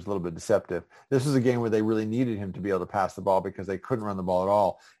things where it was a little bit deceptive. This was a game where they really needed him to be able to pass the ball because they couldn't run the ball at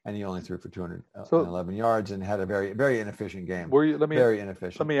all, and he only threw for 211 yards and had a very, very inefficient game. Very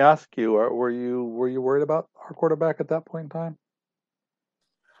inefficient. Let me ask you: were you worried about our quarterback at that point in time?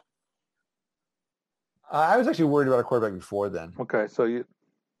 I was actually worried about a quarterback before then. Okay,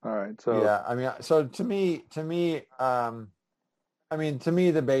 all right. So yeah, so to me,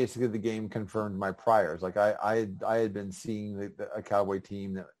 basically the game confirmed my priors. Like I had been seeing a Cowboy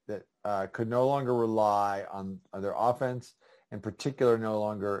team that could no longer rely on their offense, in particular, no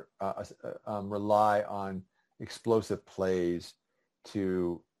longer rely on explosive plays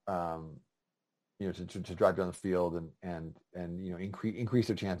to drive down the field and increase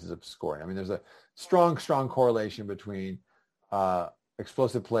their chances of scoring. There's a strong correlation between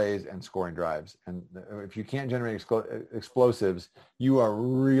explosive plays and scoring drives. And if you can't generate explosives, you are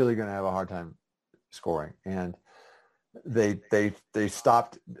really going to have a hard time scoring. And they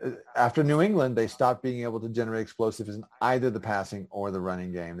stopped after New England. They stopped being able to generate explosives in either the passing or the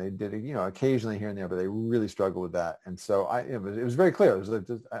running game. They did it, occasionally here and there, but they really struggled with that. And so it was very clear.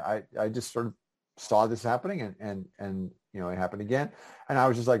 I just sort of saw this happening, and it happened again. And I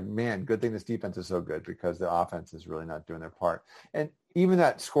was just like, man, good thing this defense is so good, because the offense is really not doing their part. And even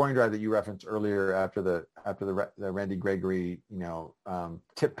that scoring drive that you referenced earlier after the Randy Gregory,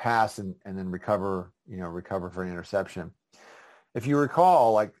 tip pass and then recover for an interception. If you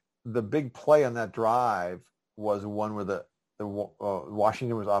recall, like the big play on that drive was one where the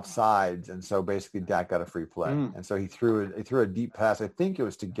Washington was offsides, and so basically Dak got a free play, and so he threw a deep pass. I think it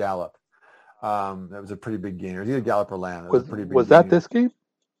was to Gallup. That was a pretty big gainer. It was either Gallup or Lamb. Was that this game?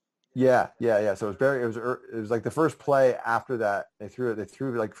 Yeah. So it was like the first play after that they threw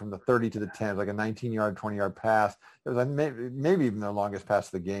like from the 30 to the 10, like a 19-yard, 20-yard pass. It was like maybe even the longest pass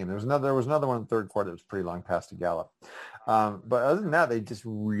of the game. There was another one in the third quarter that was a pretty long pass to Gallup. But other than that, they just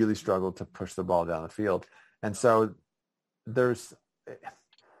really struggled to push the ball down the field. And so there's,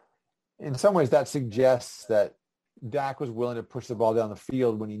 in some ways, that suggests that Dak was willing to push the ball down the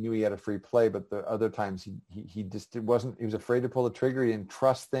field when he knew he had a free play, but the other times he just wasn't. He was afraid to pull the trigger. He didn't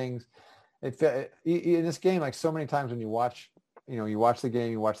trust things. In this game, like so many times when you watch the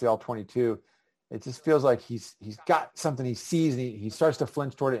game, you watch the all 22, it just feels like he's got something he sees and he starts to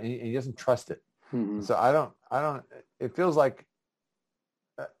flinch toward it and he doesn't trust it. Mm-hmm. So I don't. It feels like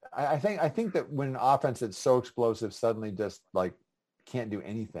I think that when an offense that's so explosive suddenly just like can't do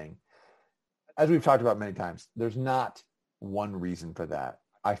anything. As we've talked about many times, there's not one reason for that.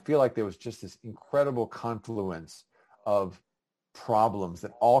 I feel like there was just this incredible confluence of problems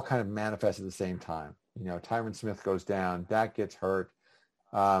that all kind of manifest at the same time. Tyron Smith goes down, Dak gets hurt.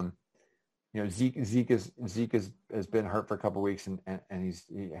 Zeke has been hurt for a couple of weeks and he's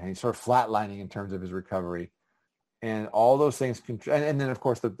sort of flatlining in terms of his recovery. And all those things, and then of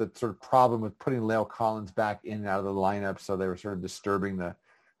course the sort of problem with putting La'el Collins back in and out of the lineup, so they were sort of disturbing the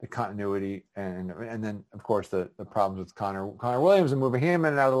continuity, and then of course the problems with Connor Williams and moving him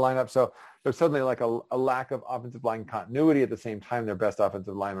in and out of the lineup. So there's suddenly like a lack of offensive line continuity. At the same time, their best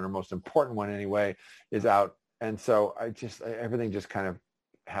offensive lineman, or most important one anyway, is out. And so everything just kind of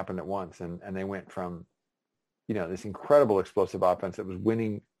happened at once, and they went from this incredible explosive offense that was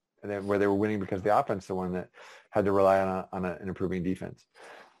winning, where they were winning because the offense is the one that had to rely on an improving defense.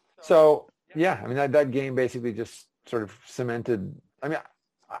 So yeah, I mean that game basically just sort of cemented. I mean,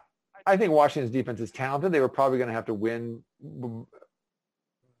 I think Washington's defense is talented. They were probably going to have to win.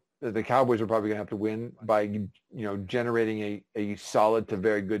 The Cowboys were probably going to have to win by, generating a solid to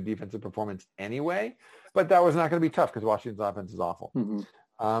very good defensive performance anyway. But that was not going to be tough because Washington's offense is awful.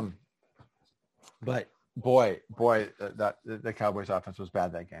 Mm-hmm. But boy, the Cowboys offense was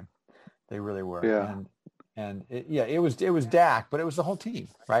bad that game. They really were. Yeah. And it was Dak, but it was the whole team,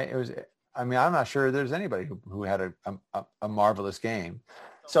 right? It was. I mean, I'm not sure there's anybody who had a marvelous game.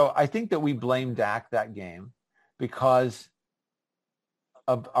 So I think that we blame Dak that game because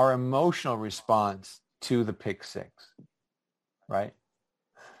of our emotional response to the pick six, right?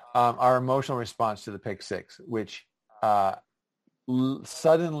 Our emotional response to the pick six, which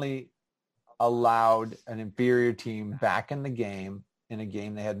suddenly allowed an inferior team back in the game in a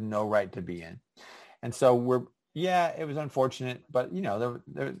game they had no right to be in. And so it was unfortunate, but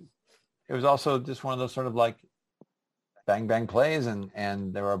it was also just one of those sort of like bang plays,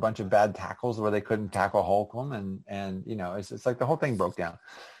 and there were a bunch of bad tackles where they couldn't tackle Holcomb, and it's like the whole thing broke down.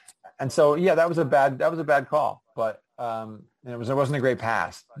 And so that was a bad call, but it wasn't a great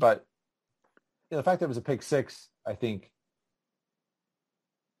pass, but the fact that it was a pick six, I think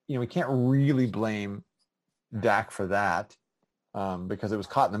we can't really blame Dak for that because it was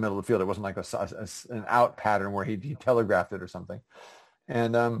caught in the middle of the field. It wasn't like an out pattern where he telegraphed it or something,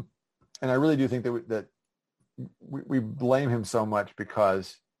 and I really do think that we blame him so much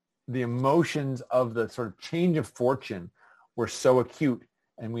because the emotions of the sort of change of fortune were so acute,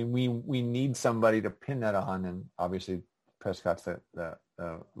 and we need somebody to pin that on, and obviously Prescott's the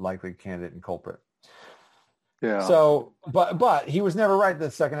likely candidate and culprit. Yeah. So, but he was never right the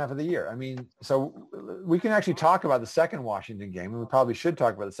second half of the year. I mean, so we can actually talk about the second Washington game, and we probably should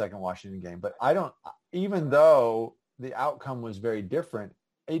talk about the second Washington game, but even though the outcome was very different,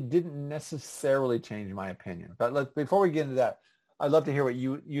 it didn't necessarily change my opinion. But before we get into that, I'd love to hear what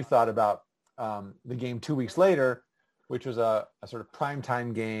you thought about the game 2 weeks later, which was a sort of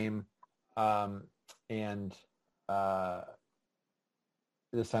primetime game, and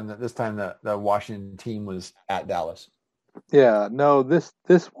this time the Washington team was at Dallas. Yeah, no, this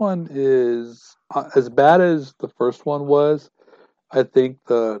one is as bad as the first one was. I think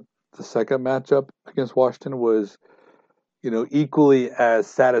the second matchup against Washington was equally as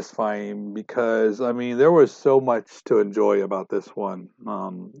satisfying because, I mean, there was so much to enjoy about this one.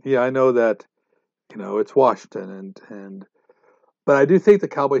 I know that, it's Washington but I do think the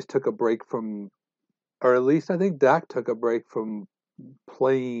Cowboys took a break from, or at least I think Dak took a break from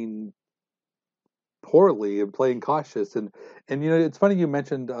playing poorly and playing cautious. And it's funny you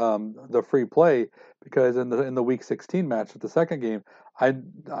mentioned the free play because in the Week 16 match at the second game, I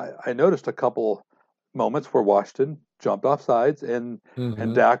noticed a couple moments where Washington jumped off sides and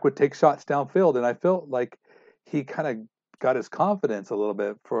Dak would take shots downfield, and I felt like he kind of got his confidence a little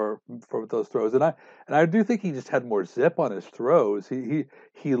bit for those throws, and I do think he just had more zip on his throws.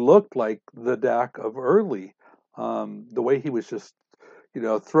 He looked like the Dak of early, the way he was just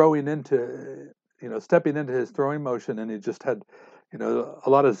throwing into, stepping into his throwing motion, and he just had, a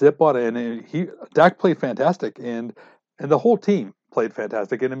lot of zip on it. And Dak played fantastic, and the whole team played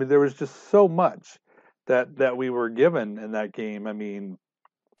fantastic. And I mean, there was just so much that we were given in that game. I mean,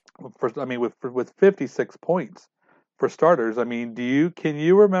 with 56 points for starters. I mean, can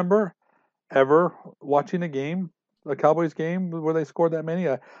you remember ever watching a Cowboys game where they scored that many?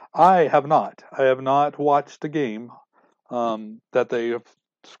 I have not. I have not watched a game that they have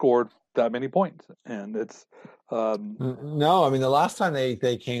scored that many points, and it's no. I mean, the last time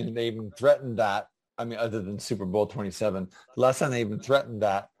they came, they even threatened that. I mean, other than Super Bowl 27, the last time they even threatened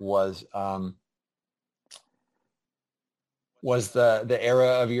that was the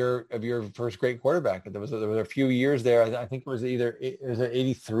era of your first great quarterback. There was a few years there. I think it was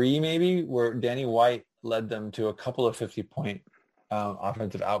 83 maybe, where Danny White led them to a couple of 50-point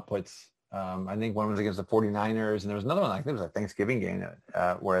offensive outputs. I think one was against the 49ers, and there was another one, I think it was a Thanksgiving game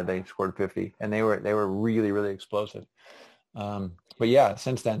where they scored 50, and they were really, really explosive. But yeah,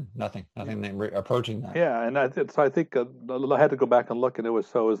 since then, nothing approaching that. Yeah, and I think I had to go back and look, and it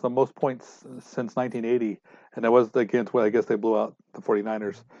was the most points since 1980, and it was against, well, I guess they blew out the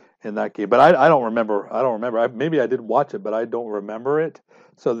 49ers in that game. But I don't remember. Maybe I did watch it, but I don't remember it.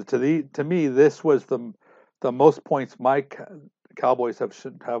 So to me, this was the most points my Cowboys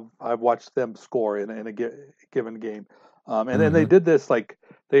I've watched them score in a given game. And then they did this, like,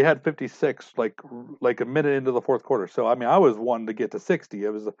 they had 56 like a minute into the fourth quarter. So I mean, I was wanting to get to 60.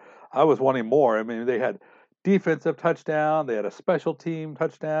 I was wanting more. I mean, they had defensive touchdown, they had a special team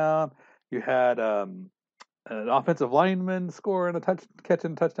touchdown, you had an offensive lineman scoring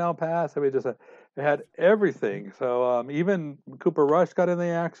catching a touchdown pass. I mean, they had everything. So even Cooper Rush got in the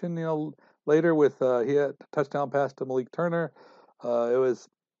action, later with he had a touchdown pass to Malik Turner. It was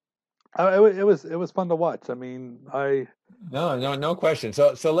fun to watch. I mean, no question.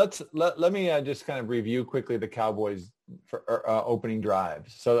 So let me just kind of review quickly the Cowboys for opening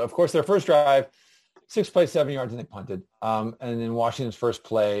drives. So of course their first drive, 6 plays, 7 yards, and they punted. And then Washington's first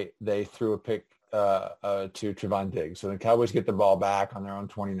play, they threw a pick to Trevon Diggs. So the Cowboys get the ball back on their own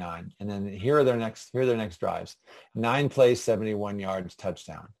 29. And then here are their next drives: 9 plays, 71 yards,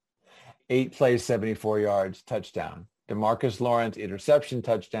 touchdown; 8 plays, 74 yards, touchdown; DeMarcus Lawrence interception,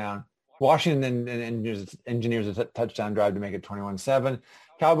 touchdown. Washington engineers a touchdown drive to make it 21-7.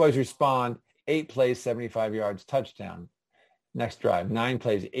 Cowboys respond, 8 plays, 75 yards, touchdown. Next drive, 9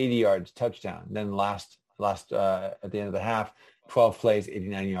 plays, 80 yards, touchdown. Then last at the end of the half, 12 plays,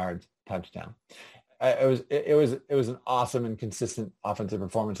 89 yards, touchdown. It was an awesome and consistent offensive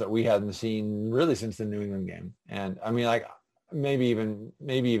performance that we hadn't seen really since the New England game. And I mean, like, maybe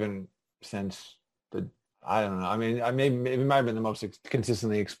even since I don't know. I mean, it might have been the most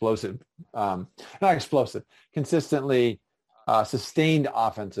consistently explosive, consistently sustained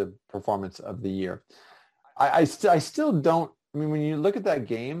offensive performance of the year. I still don't. I mean, when you look at that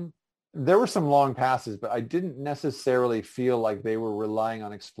game, there were some long passes, but I didn't necessarily feel like they were relying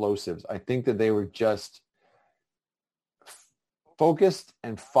on explosives. I think that they were just focused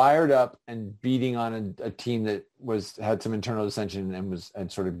and fired up and beating on a team that had some internal dissension and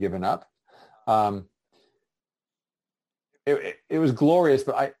had sort of given up. It was glorious,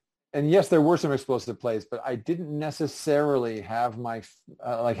 but yes, there were some explosive plays, but I didn't necessarily have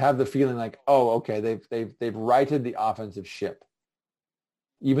have the feeling like, oh, okay, they've righted the offensive ship,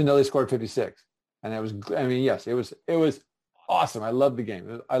 even though they scored 56. And yes, it was awesome. I loved the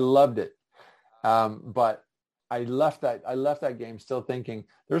game. I loved it. But I left that game still thinking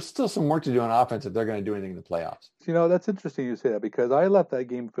there's still some work to do on offense if they're going to do anything in the playoffs. That's interesting you say that, because I left that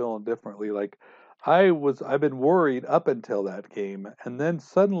game feeling differently. Like, I've been worried up until that game, and then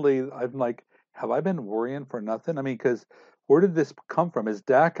suddenly I'm like, have I been worrying for nothing? I mean, because where did this come from? Is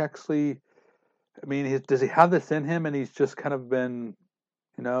Dak actually? I mean, does he have this in him, and he's just kind of been,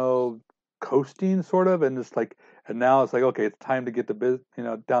 coasting sort of, and just like, and now it's like, okay, it's time to get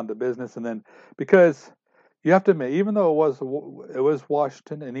down to business, and then because you have to admit, even though it was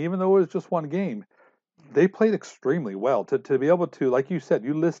Washington, and even though it was just one game, they played extremely well to be able to, like you said,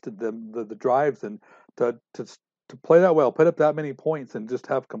 you listed the drives, and to play that well, put up that many points, and just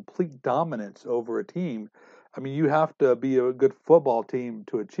have complete dominance over a team. I mean, you have to be a good football team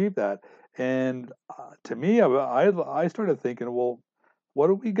to achieve that. And to me, I started thinking, well, what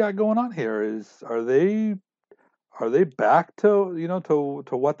do we got going on here? Are they back to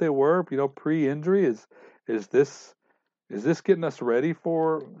to what they were pre-injury? Is this getting us ready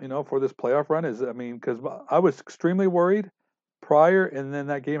for for this playoff run? Because I was extremely worried prior, and then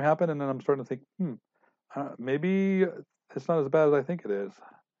that game happened, and then I'm starting to think, maybe it's not as bad as I think it is.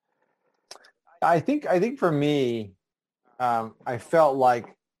 I think for me, I felt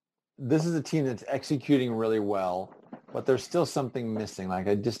like this is a team that's executing really well, but there's still something missing. Like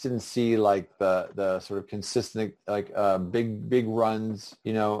I just didn't see like the sort of consistent like big runs,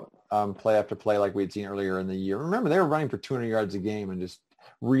 play after play like we'd seen earlier in the year. Remember, they were running for 200 yards a game and just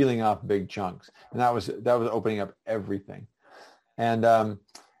reeling off big chunks, and that was opening up everything. And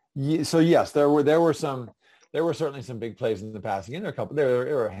so yes, there were certainly some big plays in the passing. And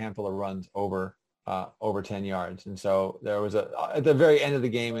there were a handful of runs over 10 yards. And so there was at the very end of the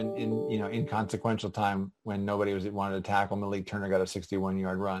game in inconsequential time when nobody wanted to tackle, Malik Turner got a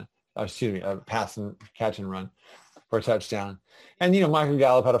 61-yard run, a pass and catch and run for a touchdown. And, Michael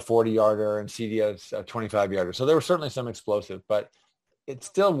Gallup had a 40-yarder and CD a 25-yarder. So there were certainly some explosive, but it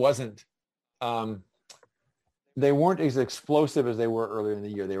still wasn't, they weren't as explosive as they were earlier in the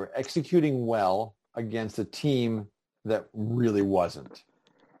year. They were executing well against a team that really wasn't,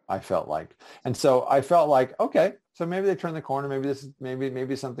 I felt like. And so I felt like, okay, so maybe they turned the corner.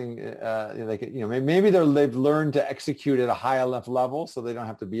 Maybe something they could, maybe they've learned to execute at a high enough level so they don't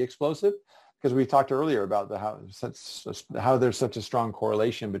have to be explosive. Because we talked earlier about how there's such a strong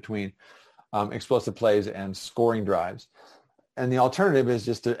correlation between explosive plays and scoring drives. And the alternative is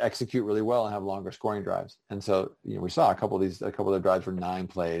just to execute really well and have longer scoring drives. And so, we saw a couple of the drives were 9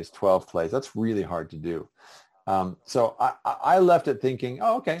 plays, 12 plays. That's really hard to do. So I left it thinking,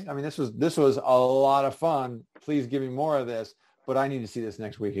 oh, okay. I mean, this was a lot of fun. Please give me more of this, but I need to see this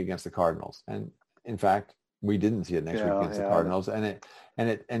next week against the Cardinals. And in fact, we didn't see it next week against the Cardinals.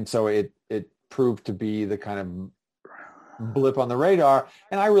 And so it proved to be the kind of blip on the radar.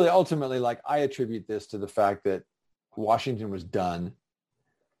 And I really ultimately I attribute this to the fact that Washington was done.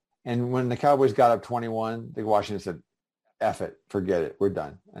 And when the Cowboys got up 21, the Washington said, F it, forget it, we're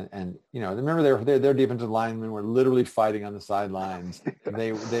done. And remember their defensive linemen were literally fighting on the sidelines.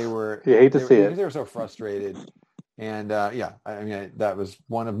 They were, you hate to see it. They were so frustrated. And I mean, that was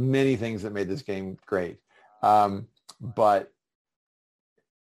one of many things that made this game great. But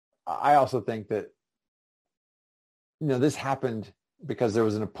I also think that, this happened because there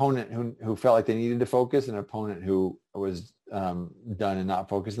was an opponent who felt like they needed to focus, and an opponent who was done and not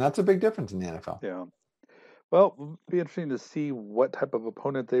focused. And that's a big difference in the NFL. Yeah. Well, it'll be interesting to see what type of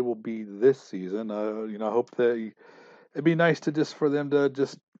opponent they will be this season. I hope that it'd be nice for them to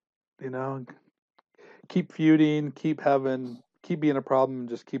just, keep feuding, keep being a problem, and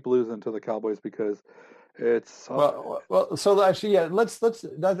just keep losing to the Cowboys because it's well. So actually, yeah,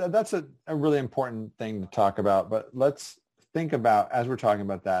 that's a really important thing to talk about. But let's think about, as we're talking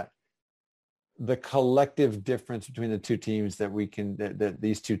about that, the collective difference between the two teams that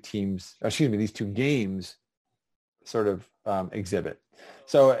these two games sort of exhibit.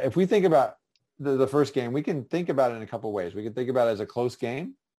 So if we think about the first game, we can think about it in a couple of ways. We can think about it as a close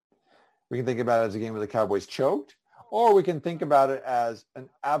game. We can think about it as a game where the Cowboys choked, or we can think about it as an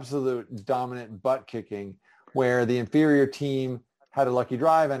absolute dominant butt kicking where the inferior team had a lucky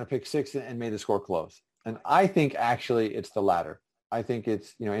drive and a pick six and made the score close. And I think actually it's the latter. I think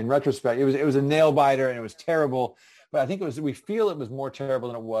it's, in retrospect, it was a nail biter and it was terrible, but I think we feel it was more terrible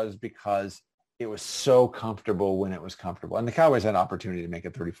than it was because it was so comfortable when it was comfortable. And the Cowboys had an opportunity to make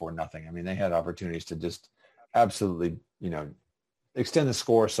it 34-0. I mean, they had opportunities to just absolutely, extend the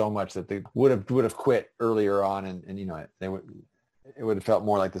score so much that they would have quit earlier on, and it would have felt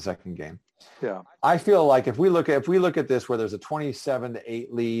more like the second game. Yeah. I feel like if we look at this where there's a 27-8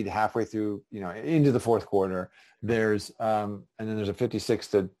 lead halfway through, into the fourth quarter, there's and then there's a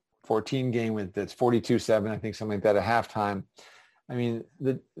 56-14 game that's 42-7, I think, something like that at halftime. I mean,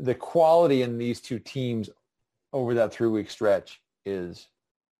 the quality in these two teams over that 3-week stretch is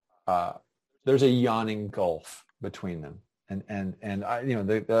there's a yawning gulf between them. And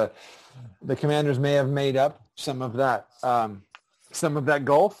the Commanders may have made up some of that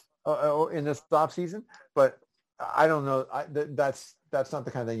gulf in this offseason, but I don't know. That's not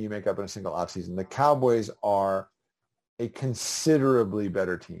the kind of thing you make up in a single offseason. The Cowboys are a considerably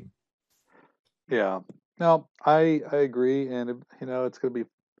better team. Yeah. No, I agree, and it's going to be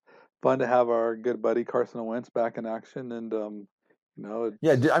fun to have our good buddy Carson Wentz back in action, and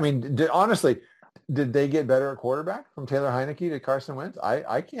honestly, did they get better at quarterback from Taylor Heineke to Carson Wentz?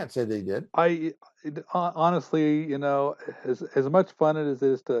 I can't say they did. Honestly, as much fun as it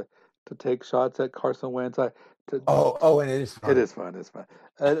is to take shots at Carson Wentz, and it is fun. It is fun. It's fun.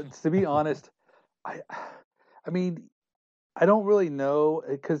 To be honest, I mean, I don't really know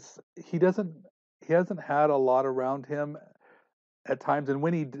because he hasn't had a lot around him at times, and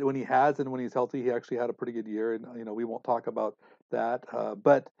when he has and when he's healthy, he actually had a pretty good year, and we won't talk about that,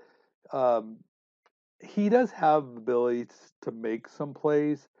 but he does have the ability to make some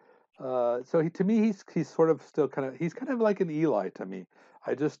plays. So to me, he's sort of still he's kind of like an Eli to me.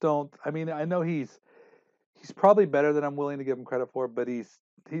 I just don't. I mean, I know he's probably better than I'm willing to give him credit for, but he's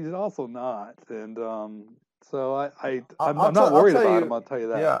also not. And so I'm not I'll worried tell about him. you. I'll tell you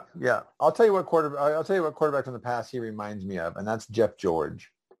that. Yeah, yeah. I'll tell you what quarterback from the past he reminds me of, and that's Jeff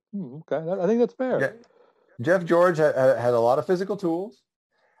George. Okay, I think that's fair. Yeah, Jeff George had a lot of physical tools.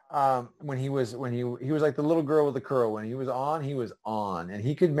 When he was like the little girl with the curl. When he was on, and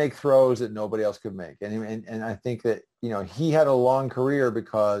he could make throws that nobody else could make. And I think that he had a long career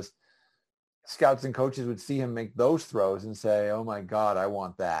because scouts and coaches would see him make those throws and say, "Oh my God, I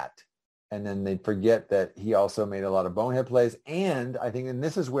want that." And then they'd forget that he also made a lot of bonehead plays. And I think, and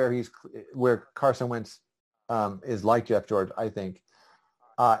this is where Carson Wentz is like Jeff George, I think,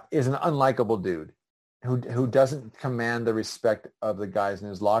 is an unlikable dude who doesn't command the respect of the guys in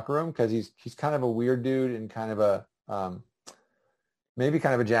his locker room because he's kind of a weird dude and kind of a maybe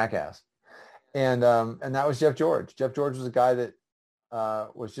kind of a jackass. And that was Jeff George. Jeff George was a guy that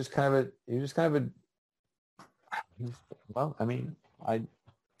was just kind of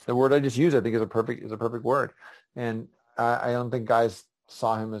the word I just used, I think, is a perfect word. And I don't think guys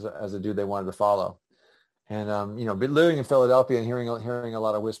saw him as a dude they wanted to follow. And but living in Philadelphia and hearing a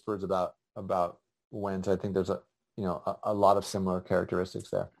lot of whispers about Wentz, I think there's a lot of similar characteristics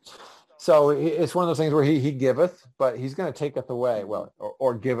there. So it's one of those things where he giveth, but he's going to taketh away,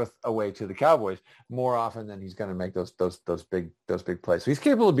 or giveth away to the Cowboys more often than he's going to make those big plays. So he's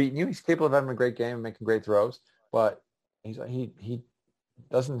capable of beating you. He's capable of having a great game and making great throws, but he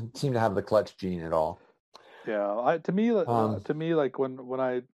doesn't seem to have the clutch gene at all. Yeah, to me, like when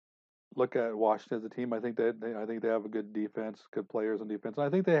I look at Washington as a team, I think they have a good defense, good players on defense. And I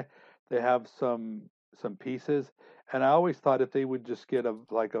think they have some pieces. And I always thought if they would just get a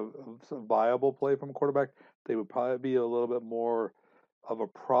viable play from a quarterback, they would probably be a little bit more of a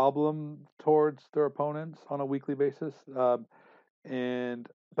problem towards their opponents on a weekly basis.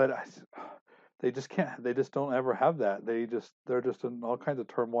 They just can't. They just don't ever have that. They're just in all kinds of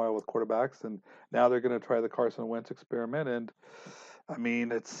turmoil with quarterbacks, and now they're going to try the Carson Wentz experiment. And I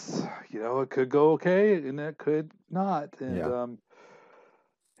mean, it's it could go okay, and it could not. And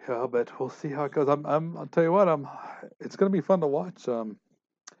but we'll see how it goes. I'll tell you what. It's going to be fun to watch.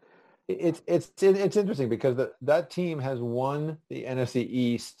 It's interesting because that team has won the NFC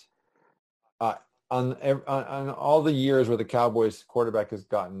East on all the years where the Cowboys quarterback has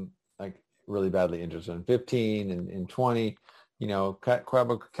gotten like really badly injured. So in 15 and in 20,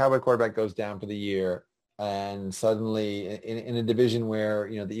 Cowboy quarterback goes down for the year, and suddenly in a division where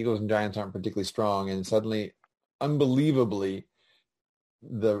the Eagles and Giants aren't particularly strong, and suddenly, unbelievably,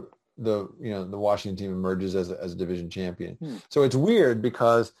 the Washington team emerges as a division champion. So it's weird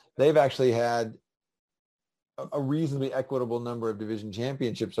because they've actually had a reasonably equitable number of division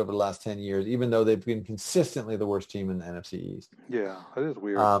championships over the last 10 years, even though they've been consistently the worst team in the NFC East. Yeah, that is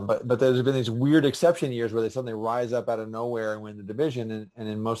weird. But there's been these weird exception years where they suddenly rise up out of nowhere and win the division. And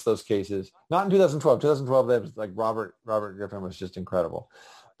in most of those cases, not in 2012. 2012, that was like Robert Griffin was just incredible.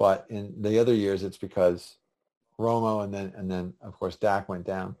 But in the other years, it's because Romo and then of course Dak went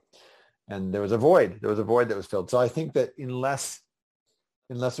down, and there was a void. There was a void that was filled. So I think that unless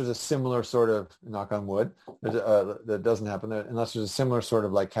there's a similar sort of, knock on wood, that doesn't happen, unless there's a similar sort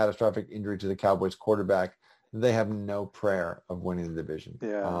of like catastrophic injury to the Cowboys quarterback, they have no prayer of winning the division.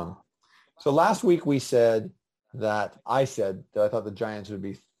 Yeah. So last week I said that I thought the Giants would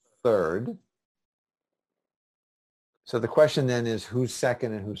be third. So the question then is who's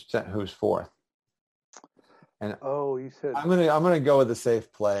second and who's fourth? And you said I'm gonna go with the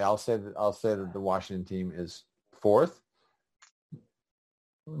safe play. I'll say that the Washington team is fourth.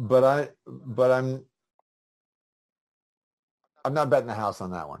 But I'm not betting the house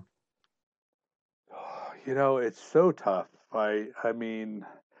on that one. It's so tough. I mean,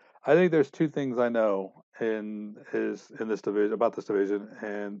 I think there's two things I know in this division, about this division,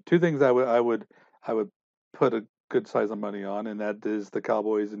 and two things I would put a good size of money on, and that is the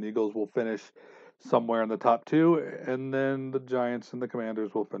Cowboys and Eagles will finish somewhere in the top two, and then the Giants and the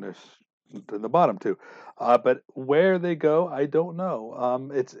Commanders will finish in the bottom two. But where they go, I don't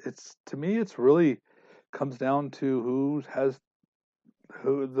know. It's to me, it's really comes down to who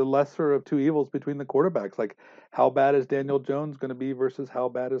the lesser of two evils between the quarterbacks. Like, how bad is Daniel Jones going to be versus how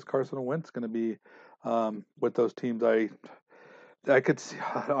bad is Carson Wentz going to be with those teams? I could see,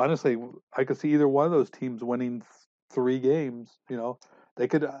 honestly, I could see either one of those teams winning 3 games. They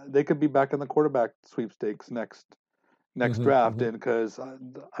could be back in the quarterback sweepstakes next draft. And because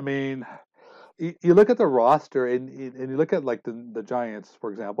I mean, you look at the roster and you look at like the Giants, for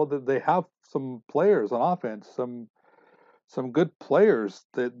example, they have some players on offense, some some good players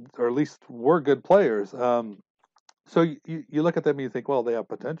that, or at least were good players. So you look at them and you think, well, they have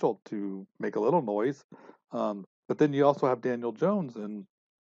potential to make a little noise. But then you also have Daniel Jones, and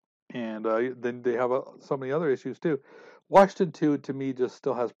then they have so many other issues too. Washington, too, to me, just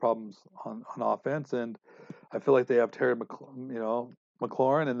still has problems on offense, and I feel like they have Terry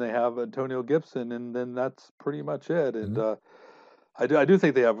McLaurin, and they have Antonio Gibson, and then that's pretty much it. And I do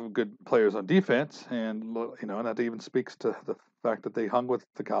think they have good players on defense, and and that even speaks to the fact that they hung with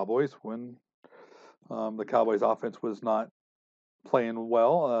the Cowboys when the Cowboys' offense was not playing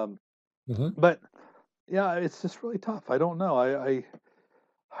well. But yeah, it's just really tough. I don't know.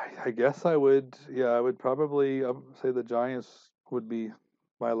 I guess I would probably say the Giants would be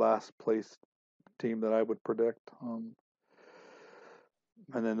my last place team that I would predict.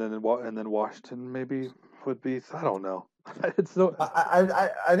 And then Washington maybe would be. I don't know. It's so.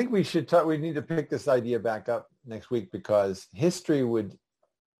 I think we should talk. We need to pick this idea back up next week because history would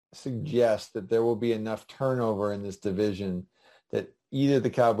suggest that there will be enough turnover in this division that either the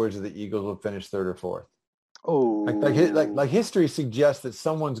Cowboys or the Eagles will finish third or fourth. Oh, like history suggests that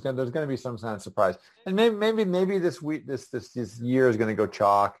there's going to be some kind of surprise, and maybe this week this year is going to go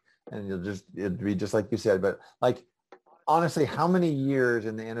chalk, and it'll be just like you said. But like honestly, how many years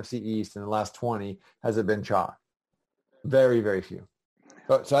in the NFC East in the last 20 has it been chalk? Very, very few.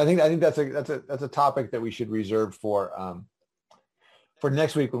 So I think that's a topic that we should reserve for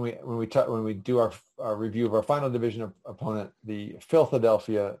next week when we do our review of our final division opponent, the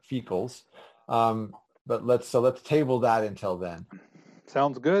Philadelphia Eagles. But let's table that until then.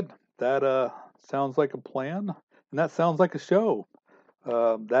 Sounds good. That sounds like a plan, and that sounds like a show.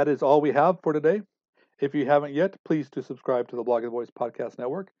 That is all we have for today. If you haven't yet, please do subscribe to the Blog and Voice Podcast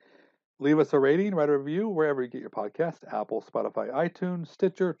Network. Leave us a rating, write a review wherever you get your podcast, Apple, Spotify, iTunes,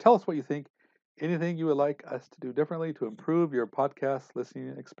 Stitcher. Tell us what you think. Anything you would like us to do differently to improve your podcast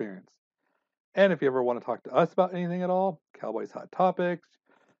listening experience. And if you ever want to talk to us about anything at all, Cowboys hot topics,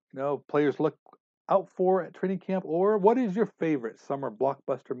 players look out for at training camp, or what is your favorite summer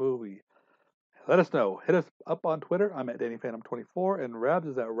blockbuster movie? Let us know. Hit us up on Twitter. I'm at DannyPhantom24, and Rabs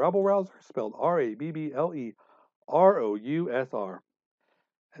is at Rabblerouser, spelled RABBLEROUSR.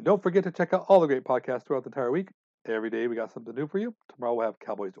 And don't forget to check out all the great podcasts throughout the entire week. Every day we got something new for you. Tomorrow we'll have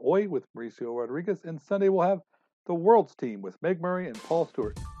Cowboys Oi with Mauricio Rodriguez, and Sunday we'll have the World's Team with Meg Murray and Paul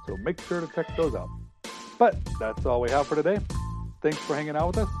Stewart. So make sure to check those out. But that's all we have for today. Thanks for hanging out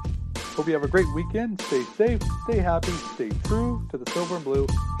with us. Hope you have a great weekend. Stay safe, stay happy, stay true to the silver and blue,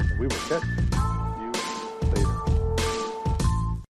 and we will catch